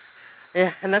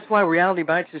 Yeah, and that's why Reality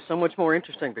Bites is so much more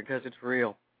interesting, because it's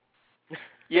real.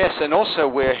 Yes, and also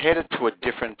we're headed to a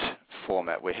different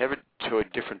format. We're headed to a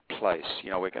different place.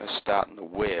 We're going to start in the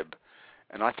web.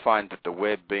 And I find that the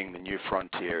web, being the new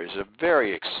frontier, is a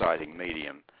very exciting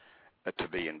medium to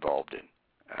be involved in.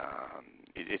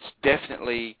 It's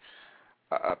definitely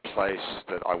a place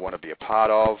that I want to be a part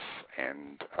of,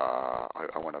 and I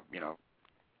want to,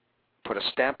 put a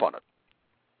stamp on it.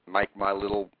 make my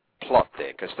little plot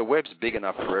there, because the web's big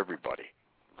enough for everybody.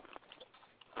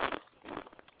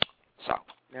 So.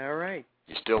 All right.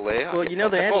 You still there? Well, you know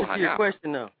the answer to your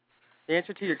question, though. The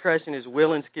answer to your question is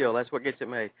will and skill. That's what gets it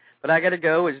made. But I got to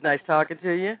go. It's nice talking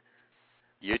to you.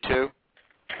 You too.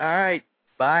 All right.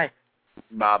 Bye.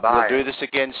 Bye-bye. We'll do this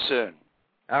again soon.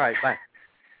 All right. Bye.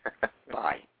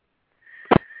 Bye.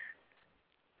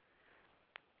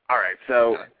 All right.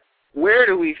 So where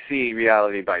do we see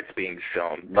Reality Bites being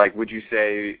filmed? Like, would you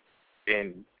say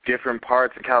in different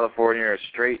parts of California or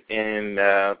straight in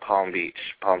Palm Beach,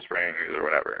 Palm Springs, or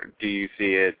whatever? Do you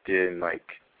see it in,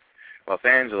 like, Los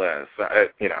Angeles?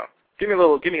 Give me a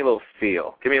little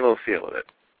feel. Give me a little feel of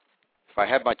it. If I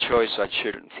had my choice, I'd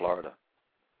shoot it in Florida.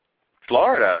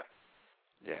 Florida?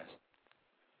 Yes.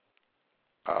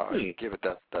 Give it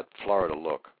that Florida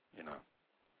look,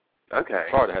 Okay.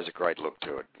 Florida has a great look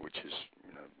to it, which is,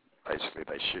 basically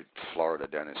they shoot Florida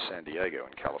down in San Diego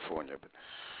in California, but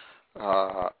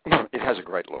it has a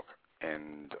great look,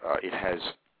 and it has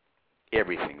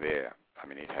everything there. I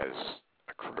mean, it has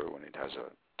a crew, and it has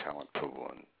a talent pool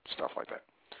and stuff like that.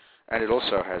 And it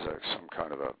also has some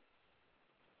kind of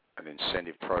an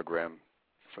incentive program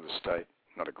for the state.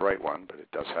 Not a great one, but it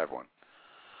does have one.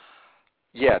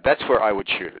 Yeah, that's where I would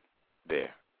shoot it,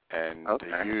 there, and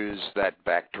use that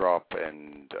backdrop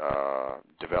and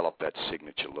develop that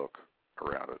signature look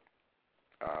around it.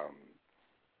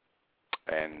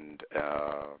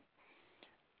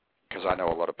 Because I know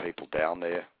a lot of people down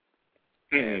there,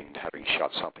 and having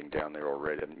shot something down there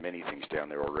already, and many things down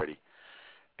there already,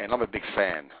 and I'm a big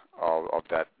fan of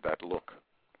that look,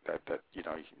 that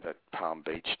Palm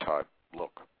Beach type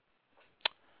look.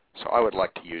 So I would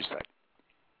like to use that.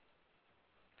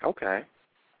 Okay.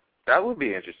 That would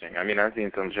be interesting. I mean, I've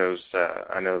seen some shows.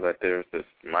 I know that there's this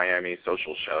Miami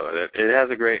social show.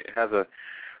 It has a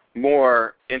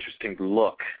more interesting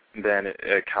look than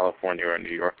a California or a New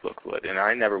York look would, and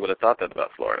I never would have thought that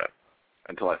about Florida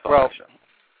until I saw that show.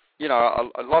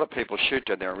 A lot of people shoot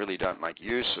down there and really don't make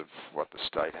use of what the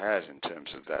state has in terms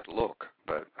of that look,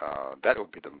 but that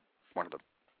would be one of the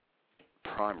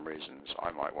prime reasons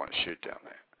I might want to shoot down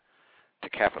there, to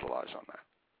capitalize on that.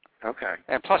 Okay.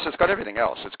 And plus, it's got everything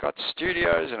else. It's got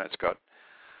studios, and it's got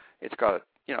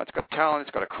talent.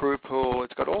 It's got a crew pool.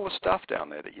 It's got all the stuff down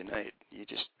there that you need. You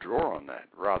just draw on that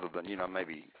rather than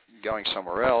maybe going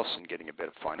somewhere else and getting a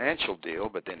better financial deal,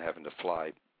 but then having to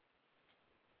fly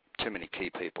too many key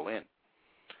people in.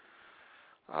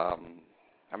 I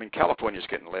mean, California's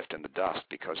getting left in the dust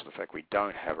because of the fact we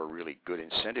don't have a really good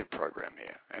incentive program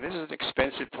here, and this is an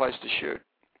expensive place to shoot.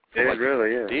 It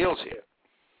really is. Deals here.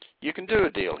 You can do a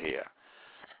deal here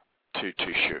to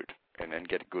shoot and then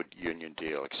get a good union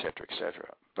deal, et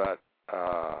cetera, But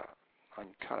I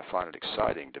kind of find it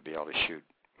exciting to be able to shoot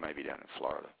maybe down in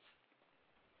Florida.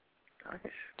 Nice.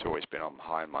 It's always been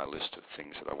high on my list of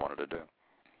things that I wanted to do.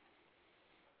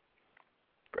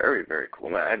 Very, very cool,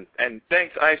 man. And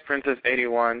thanks, Ice Princess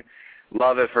 81.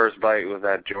 Love at First Bite with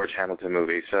that George Hamilton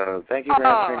movie. So thank you for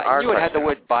answering our question. I knew it had the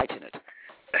word bite in it.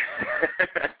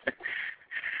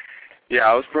 Yeah,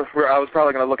 I was probably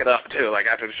going to look it up, too. Like,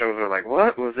 after the show, we were like,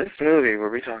 what was this movie were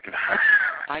we talking about?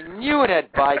 I knew it had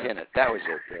bite in it. That was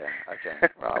it, yeah.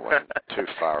 Okay. Well, I wasn't too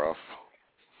far off.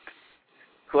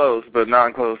 Close, but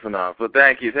not close enough. But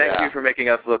thank you. Thank you for making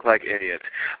us look like idiots.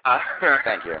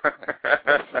 Thank you.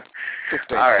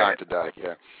 15 All right. times a day,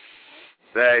 yeah.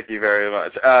 Thank you very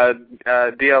much.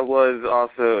 DL was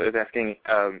also asking,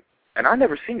 and I've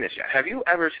never seen this yet. Have you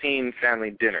ever seen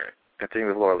Family Dinner,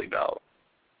 continuing with Laura Lee Bell?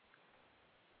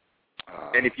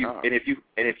 And if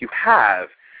you have,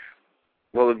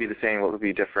 what would be the same? What would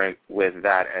be different with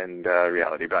that and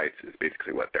Reality Bites? Is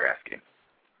basically what they're asking.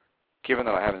 Given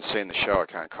that I haven't seen the show, I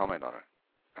can't comment on it.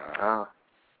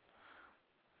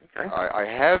 Okay. I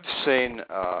have seen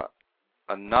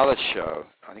another show.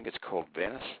 I think it's called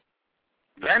Venice.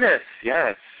 Venice,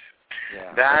 yes.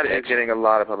 Yeah, that is getting a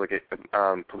lot of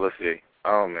publicity.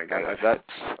 Oh my goodness.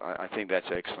 I think that's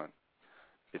excellent.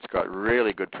 It's got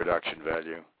really good production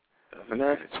value. Doesn't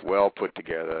it? It's well put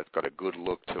together. It's got a good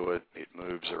look to it. It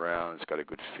moves around. It's got a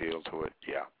good feel to it.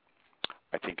 Yeah,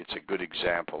 I think it's a good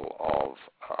example of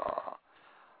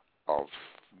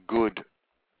good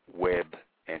web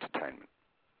entertainment.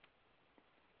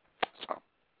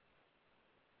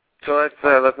 So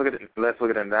let's look at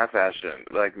it in that fashion.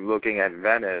 Like looking at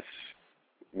Venice,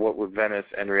 what would Venice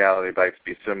and Reality Bites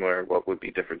be similar? What would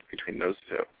be different between those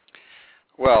two?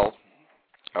 Well,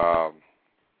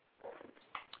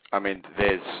 I mean,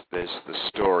 there's the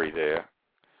story there.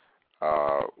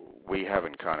 We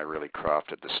haven't kind of really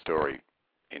crafted the story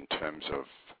in terms of.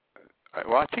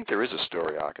 Well, I think there is a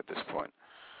story arc at this point.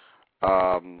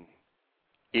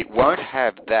 it won't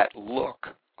have that look.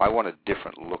 I want a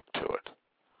different look to it.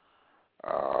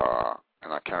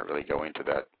 And I can't really go into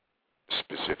that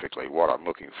specifically, what I'm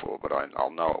looking for, but I'll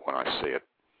know it when I see it.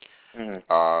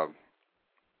 Mm-hmm.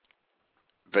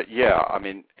 But yeah, I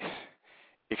mean,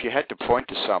 if you had to point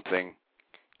to something,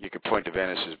 you could point to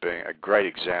Venice as being a great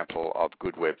example of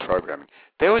good web programming.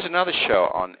 There was another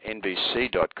show on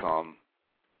NBC.com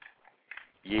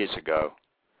years ago.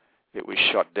 It was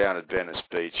shot down at Venice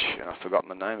Beach, and I've forgotten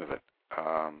the name of it.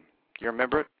 You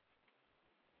remember it?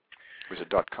 It was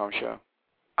a .com show.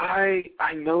 I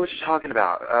know what you're talking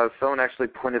about. Someone actually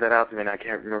pointed that out to me, and I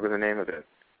can't remember the name of it.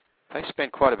 They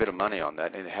spent quite a bit of money on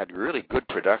that, and it had really good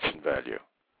production value.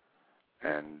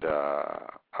 And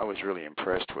I was really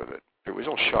impressed with it. It was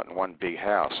all shot in one big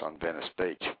house on Venice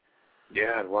Beach.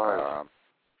 Yeah, it was.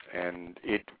 And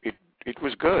it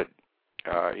was good.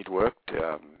 It worked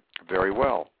very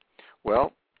well.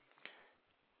 Well,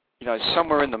 you know,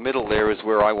 somewhere in the middle there is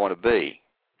where I want to be.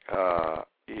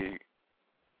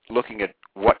 Looking at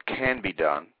what can be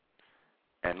done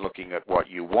and looking at what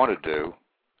you want to do,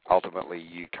 ultimately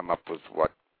you come up with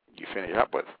what you finish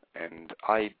up with. And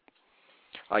I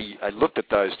looked at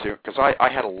those two because I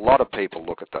had a lot of people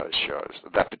look at those shows,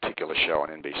 that particular show on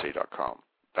NBC.com.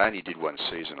 They only did one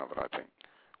season of it, I think.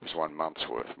 It was 1 month's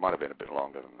worth. It might have been a bit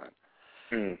longer than that.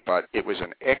 But it was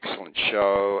an excellent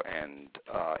show, and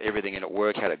everything in it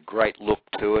worked, had a great look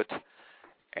to it,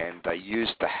 and they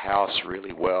used the house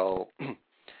really well.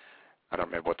 I don't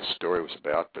remember what the story was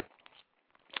about, but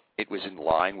it was in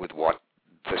line with what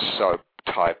the soap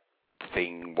type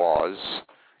thing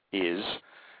is,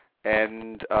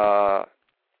 and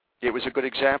it was a good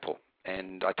example.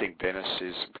 And I think Venice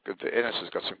has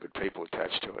got some good people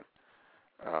attached to it.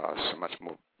 So much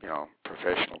more, you know,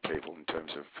 professional people in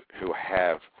terms of who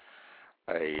have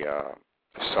a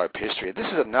soap history. This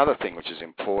is another thing which is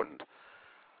important.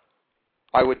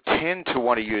 I would tend to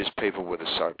want to use people with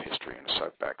a soap history and a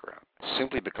soap background,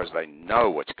 simply because they know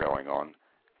what's going on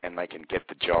and they can get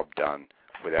the job done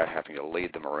without having to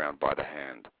lead them around by the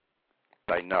hand.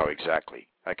 They know exactly,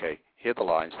 okay, here are the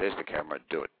lines, there's the camera,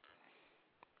 do it.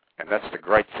 And that's the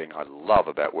great thing I love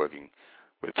about working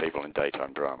with people in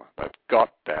daytime drama. They've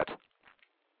got that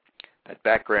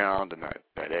background and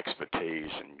that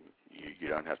expertise, and you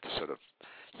don't have to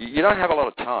you don't have a lot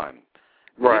of time.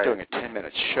 Right. You're doing a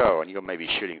 10-minute show and you're maybe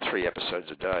shooting 3 episodes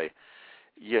a day.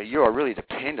 Yeah, you are really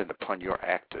dependent upon your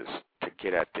actors to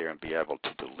get out there and be able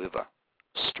to deliver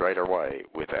straight away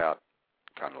without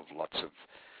kind of lots of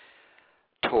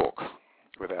talk,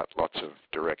 without lots of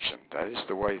direction. That is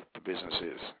the way the business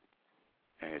is,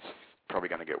 and it's probably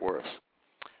going to get worse.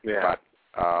 Yeah.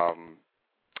 But,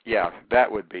 yeah,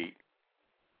 that would be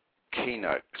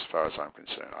keynote as far as I'm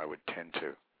concerned. I would tend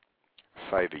to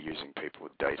favor using people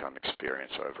with daytime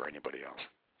experience over anybody else.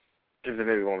 Because then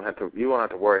maybe you won't have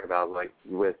to worry about, like,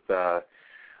 with a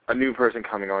new person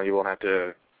coming on, you won't have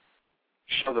to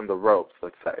show them the ropes,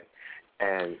 let's say.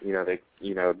 And,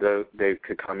 they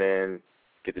could come in,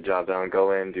 get the job done,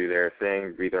 go in, do their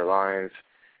thing, read their lines.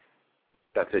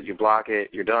 That's it. You block it,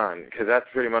 you're done. Because that's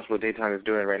pretty much what daytime is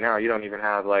doing right now. You don't even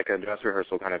have, like, a dress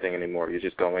rehearsal kind of thing anymore. You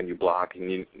just go in, you block, and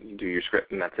you do your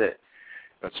script, and that's it.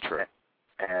 That's true.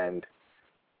 And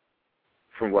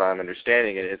from what I'm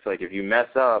understanding, it's like if you mess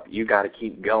up, you got to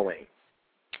keep going.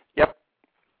 Yep.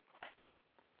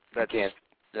 I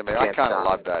kind of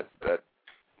love that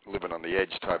living on the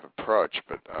edge type approach,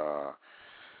 but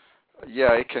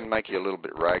yeah, it can make you a little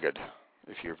bit ragged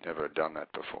if you've never done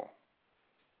that before.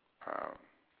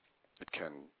 It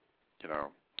can,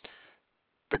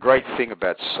 the great thing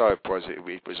about soap was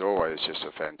it was always just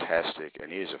a fantastic,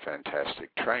 and is a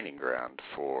fantastic training ground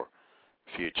for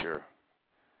future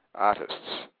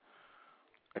artists.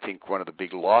 I think one of the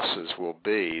big losses will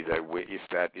be that if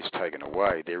that is taken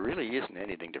away, there really isn't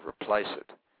anything to replace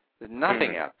it. There's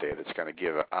nothing out there that's going to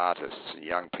give artists and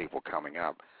young people coming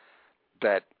up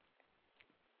that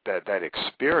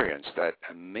experience, that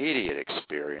immediate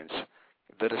experience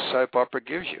that a soap opera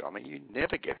gives you. I mean, you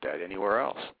never get that anywhere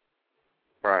else.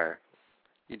 Right.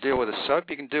 You deal with a soap,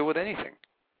 you can deal with anything.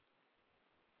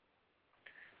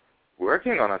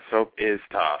 Working on a soap is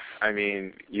tough. I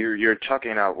mean, you're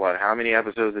chucking out, how many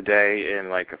episodes a day in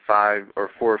like a 4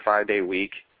 or 5 day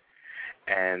week,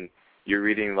 and you're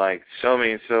reading like so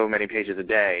many pages a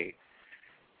day,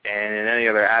 and in any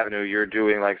other avenue, you're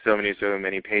doing like so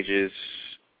many pages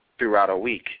throughout a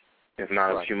week, if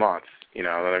not a few months. You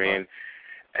know what I mean?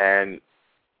 And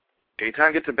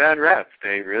daytime gets a bad rep.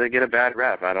 They really get a bad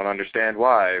rep. I don't understand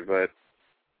why, but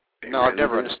no, I've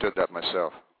never understood that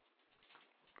myself.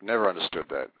 Never understood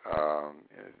that.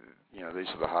 these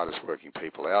are the hardest working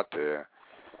people out there,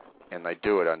 and they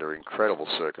do it under incredible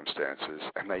circumstances,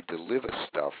 and they deliver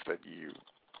stuff that you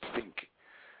think,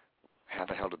 how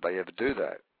the hell did they ever do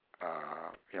that?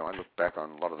 I look back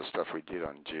on a lot of the stuff we did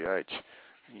on GH.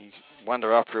 You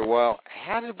wonder after a while,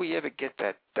 how did we ever get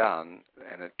that done?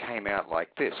 And it came out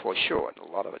like this. Well, sure, a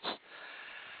lot of it's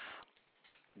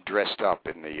dressed up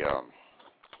in the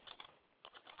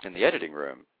editing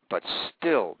room, but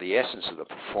still, the essence of the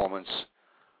performance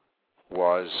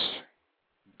was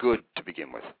good to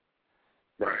begin with.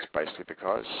 Right. It's basically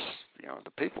because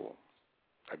the people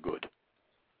are good.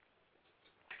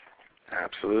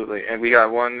 Absolutely. And we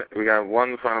got one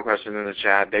final question in the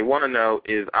chat. They want to know,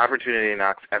 is Opportunity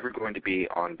Knocks ever going to be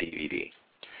on DVD?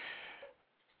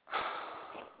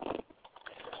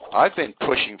 I've been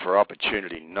pushing for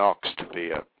Opportunity Knocks to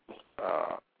be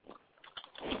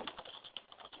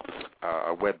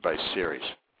a web-based series.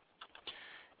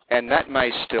 And that may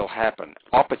still happen.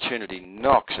 Opportunity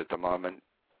Knocks at the moment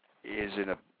is in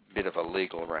a bit of a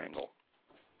legal wrangle.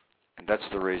 And that's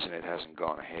the reason it hasn't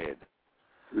gone ahead.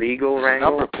 Legal There's wrangle?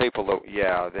 a number of people that,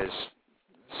 there's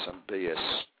some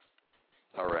BS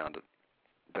around it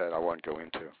that I won't go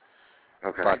into.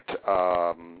 Okay.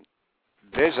 But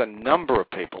there's a number of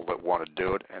people that want to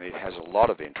do it, and it has a lot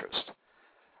of interest.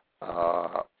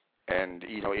 And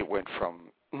it went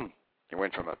from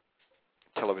a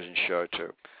television show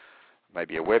to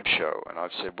maybe a web show, and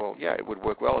I've said, well, yeah, it would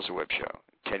work well as a web show.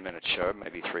 10-minute show,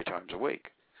 maybe 3 times a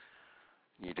week.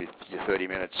 You do your 30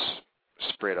 minutes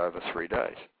spread over 3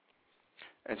 days.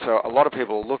 And so a lot of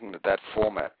people are looking at that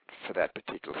format for that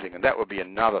particular thing, and that would be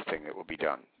another thing that would be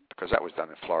done, because that was done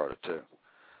in Florida too.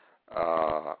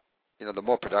 The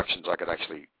more productions I could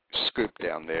actually scoop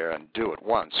down there and do at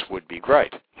once would be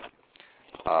great.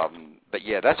 But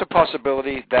yeah, that's a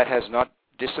possibility. That has not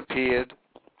disappeared.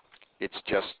 It's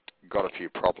just got a few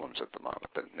problems at the moment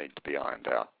that need to be ironed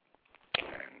out. And,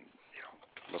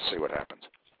 we'll see what happens.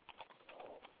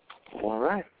 All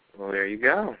right. Well, there you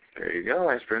go. There you go,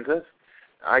 Ice Princess.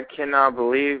 I cannot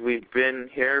believe we've been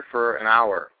here for an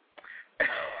hour.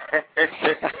 I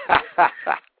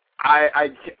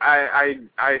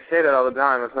say that all the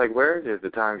time. It's like, where did the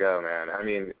time go, man? I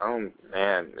mean, oh,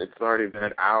 man, it's already been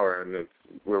an hour, and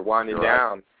we're winding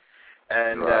down.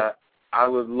 And I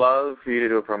would love for you to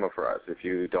do a promo for us, if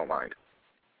you don't mind.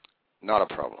 Not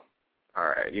a problem. All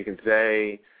right. You can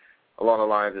say along the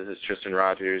lines, this is Tristan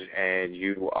Rogers, and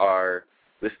you are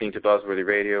listening to BuzzWorthy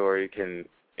Radio, or you can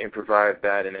improvise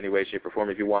that in any way, shape, or form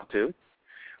if you want to.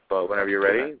 But whenever you're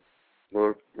ready,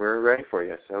 we're ready for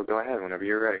you. So go ahead whenever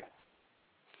you're ready.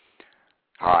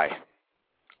 Hi,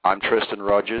 I'm Tristan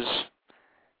Rogers,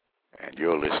 and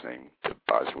you're listening to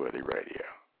BuzzWorthy Radio.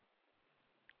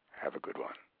 Have a good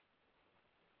one.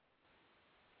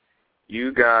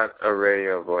 You got a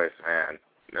radio voice, man.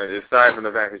 Aside from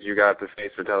the fact that you got the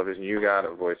face for television, you got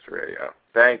a voice for radio.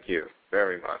 Thank you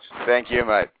very much. Thank you,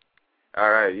 mate.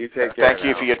 All right, you take care. Thank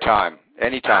you for your time.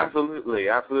 Anytime. Absolutely,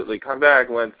 absolutely. Come back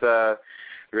once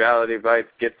Reality Bites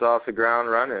gets off the ground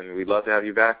running. We'd love to have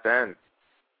you back then.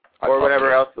 Or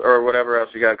whatever else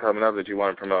you got coming up that you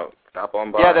want to promote. Stop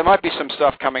on by. Yeah, there might be some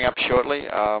stuff coming up shortly.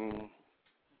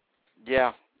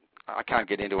 Yeah, I can't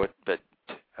get into it, but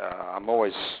I'm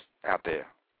always out there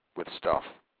with stuff.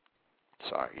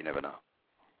 So you never know.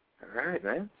 All right,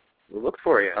 man. We'll look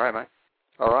for you. All right, mate.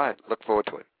 All right. Look forward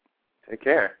to it. Take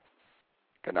care.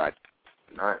 Good night.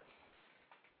 Good night.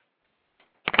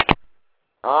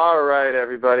 All right,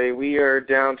 everybody. We are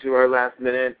down to our last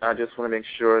minute. I just want to make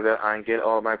sure that I get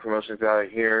all my promotions out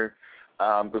of here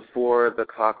before the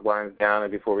clock winds down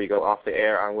and before we go off the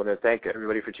air. I want to thank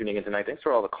everybody for tuning in tonight. Thanks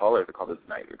for all the callers that called us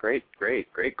tonight. They're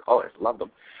great callers. Love them.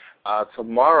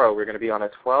 Tomorrow we're going to be on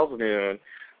at 12 noon.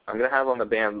 I'm going to have on the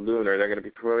band Lunar. They're going to be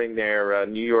promoting their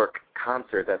New York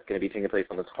concert that's going to be taking place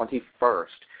on the 21st.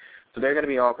 So they're going to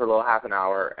be on for a little half an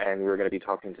hour, and we're going to be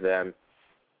talking to them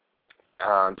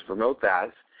to promote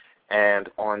that. And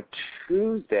on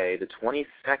Tuesday, the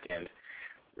 22nd,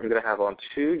 we're going to have on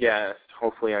 2 guests.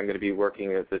 Hopefully I'm going to be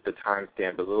working at the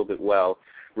timestamp a little bit well.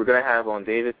 We're going to have on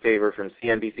David Faber from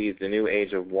CNBC's The New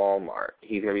Age of Walmart.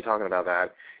 He's going to be talking about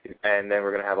that. And then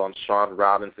we're going to have on Sean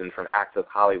Robinson from Access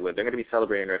Hollywood. They're going to be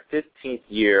celebrating their 15th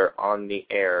year on the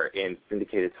air in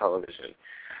syndicated television.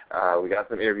 We got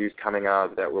some interviews coming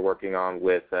up that we're working on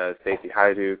with Stacey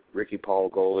Hyduke, Ricky Paul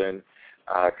Golden,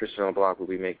 Christian LeBlanc will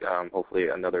be making hopefully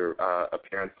another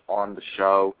appearance on the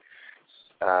show.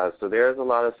 So there's a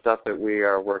lot of stuff that we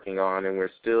are working on, and we're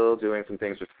still doing some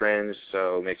things with Fringe,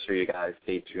 so make sure you guys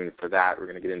stay tuned for that. We're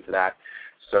going to get into that.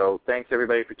 So thanks,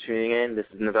 everybody, for tuning in. This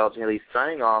is Novell Haley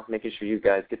signing off, making sure you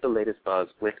guys get the latest buzz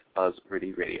with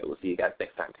BuzzWorthy Radio. We'll see you guys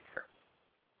next time. Take care.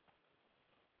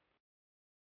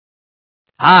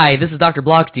 Hi, this is Dr.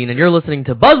 Blockstein, and you're listening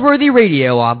to BuzzWorthy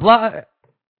Radio on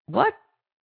What?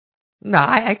 No,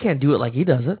 I can't do it like he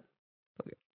does it.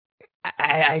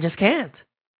 I just can't.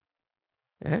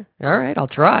 Yeah, all right, I'll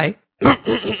try.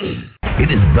 It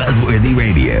is BuzzWorthy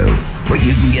Radio, where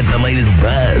you can get the latest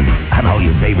buzz on all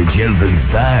your favorite shows and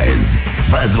stars.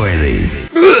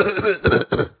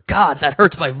 BuzzWorthy. God, that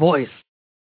hurts my voice.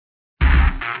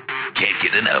 Can't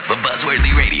get enough of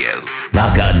BuzzWorthy Radio.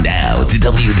 Log on now to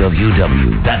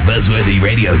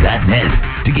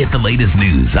www.buzzworthyradio.net to get the latest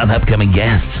news on upcoming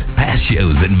guests, past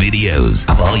shows, and videos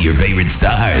of all your favorite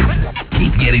stars.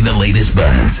 Keep getting the latest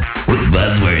buzz with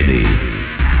BuzzWorthy.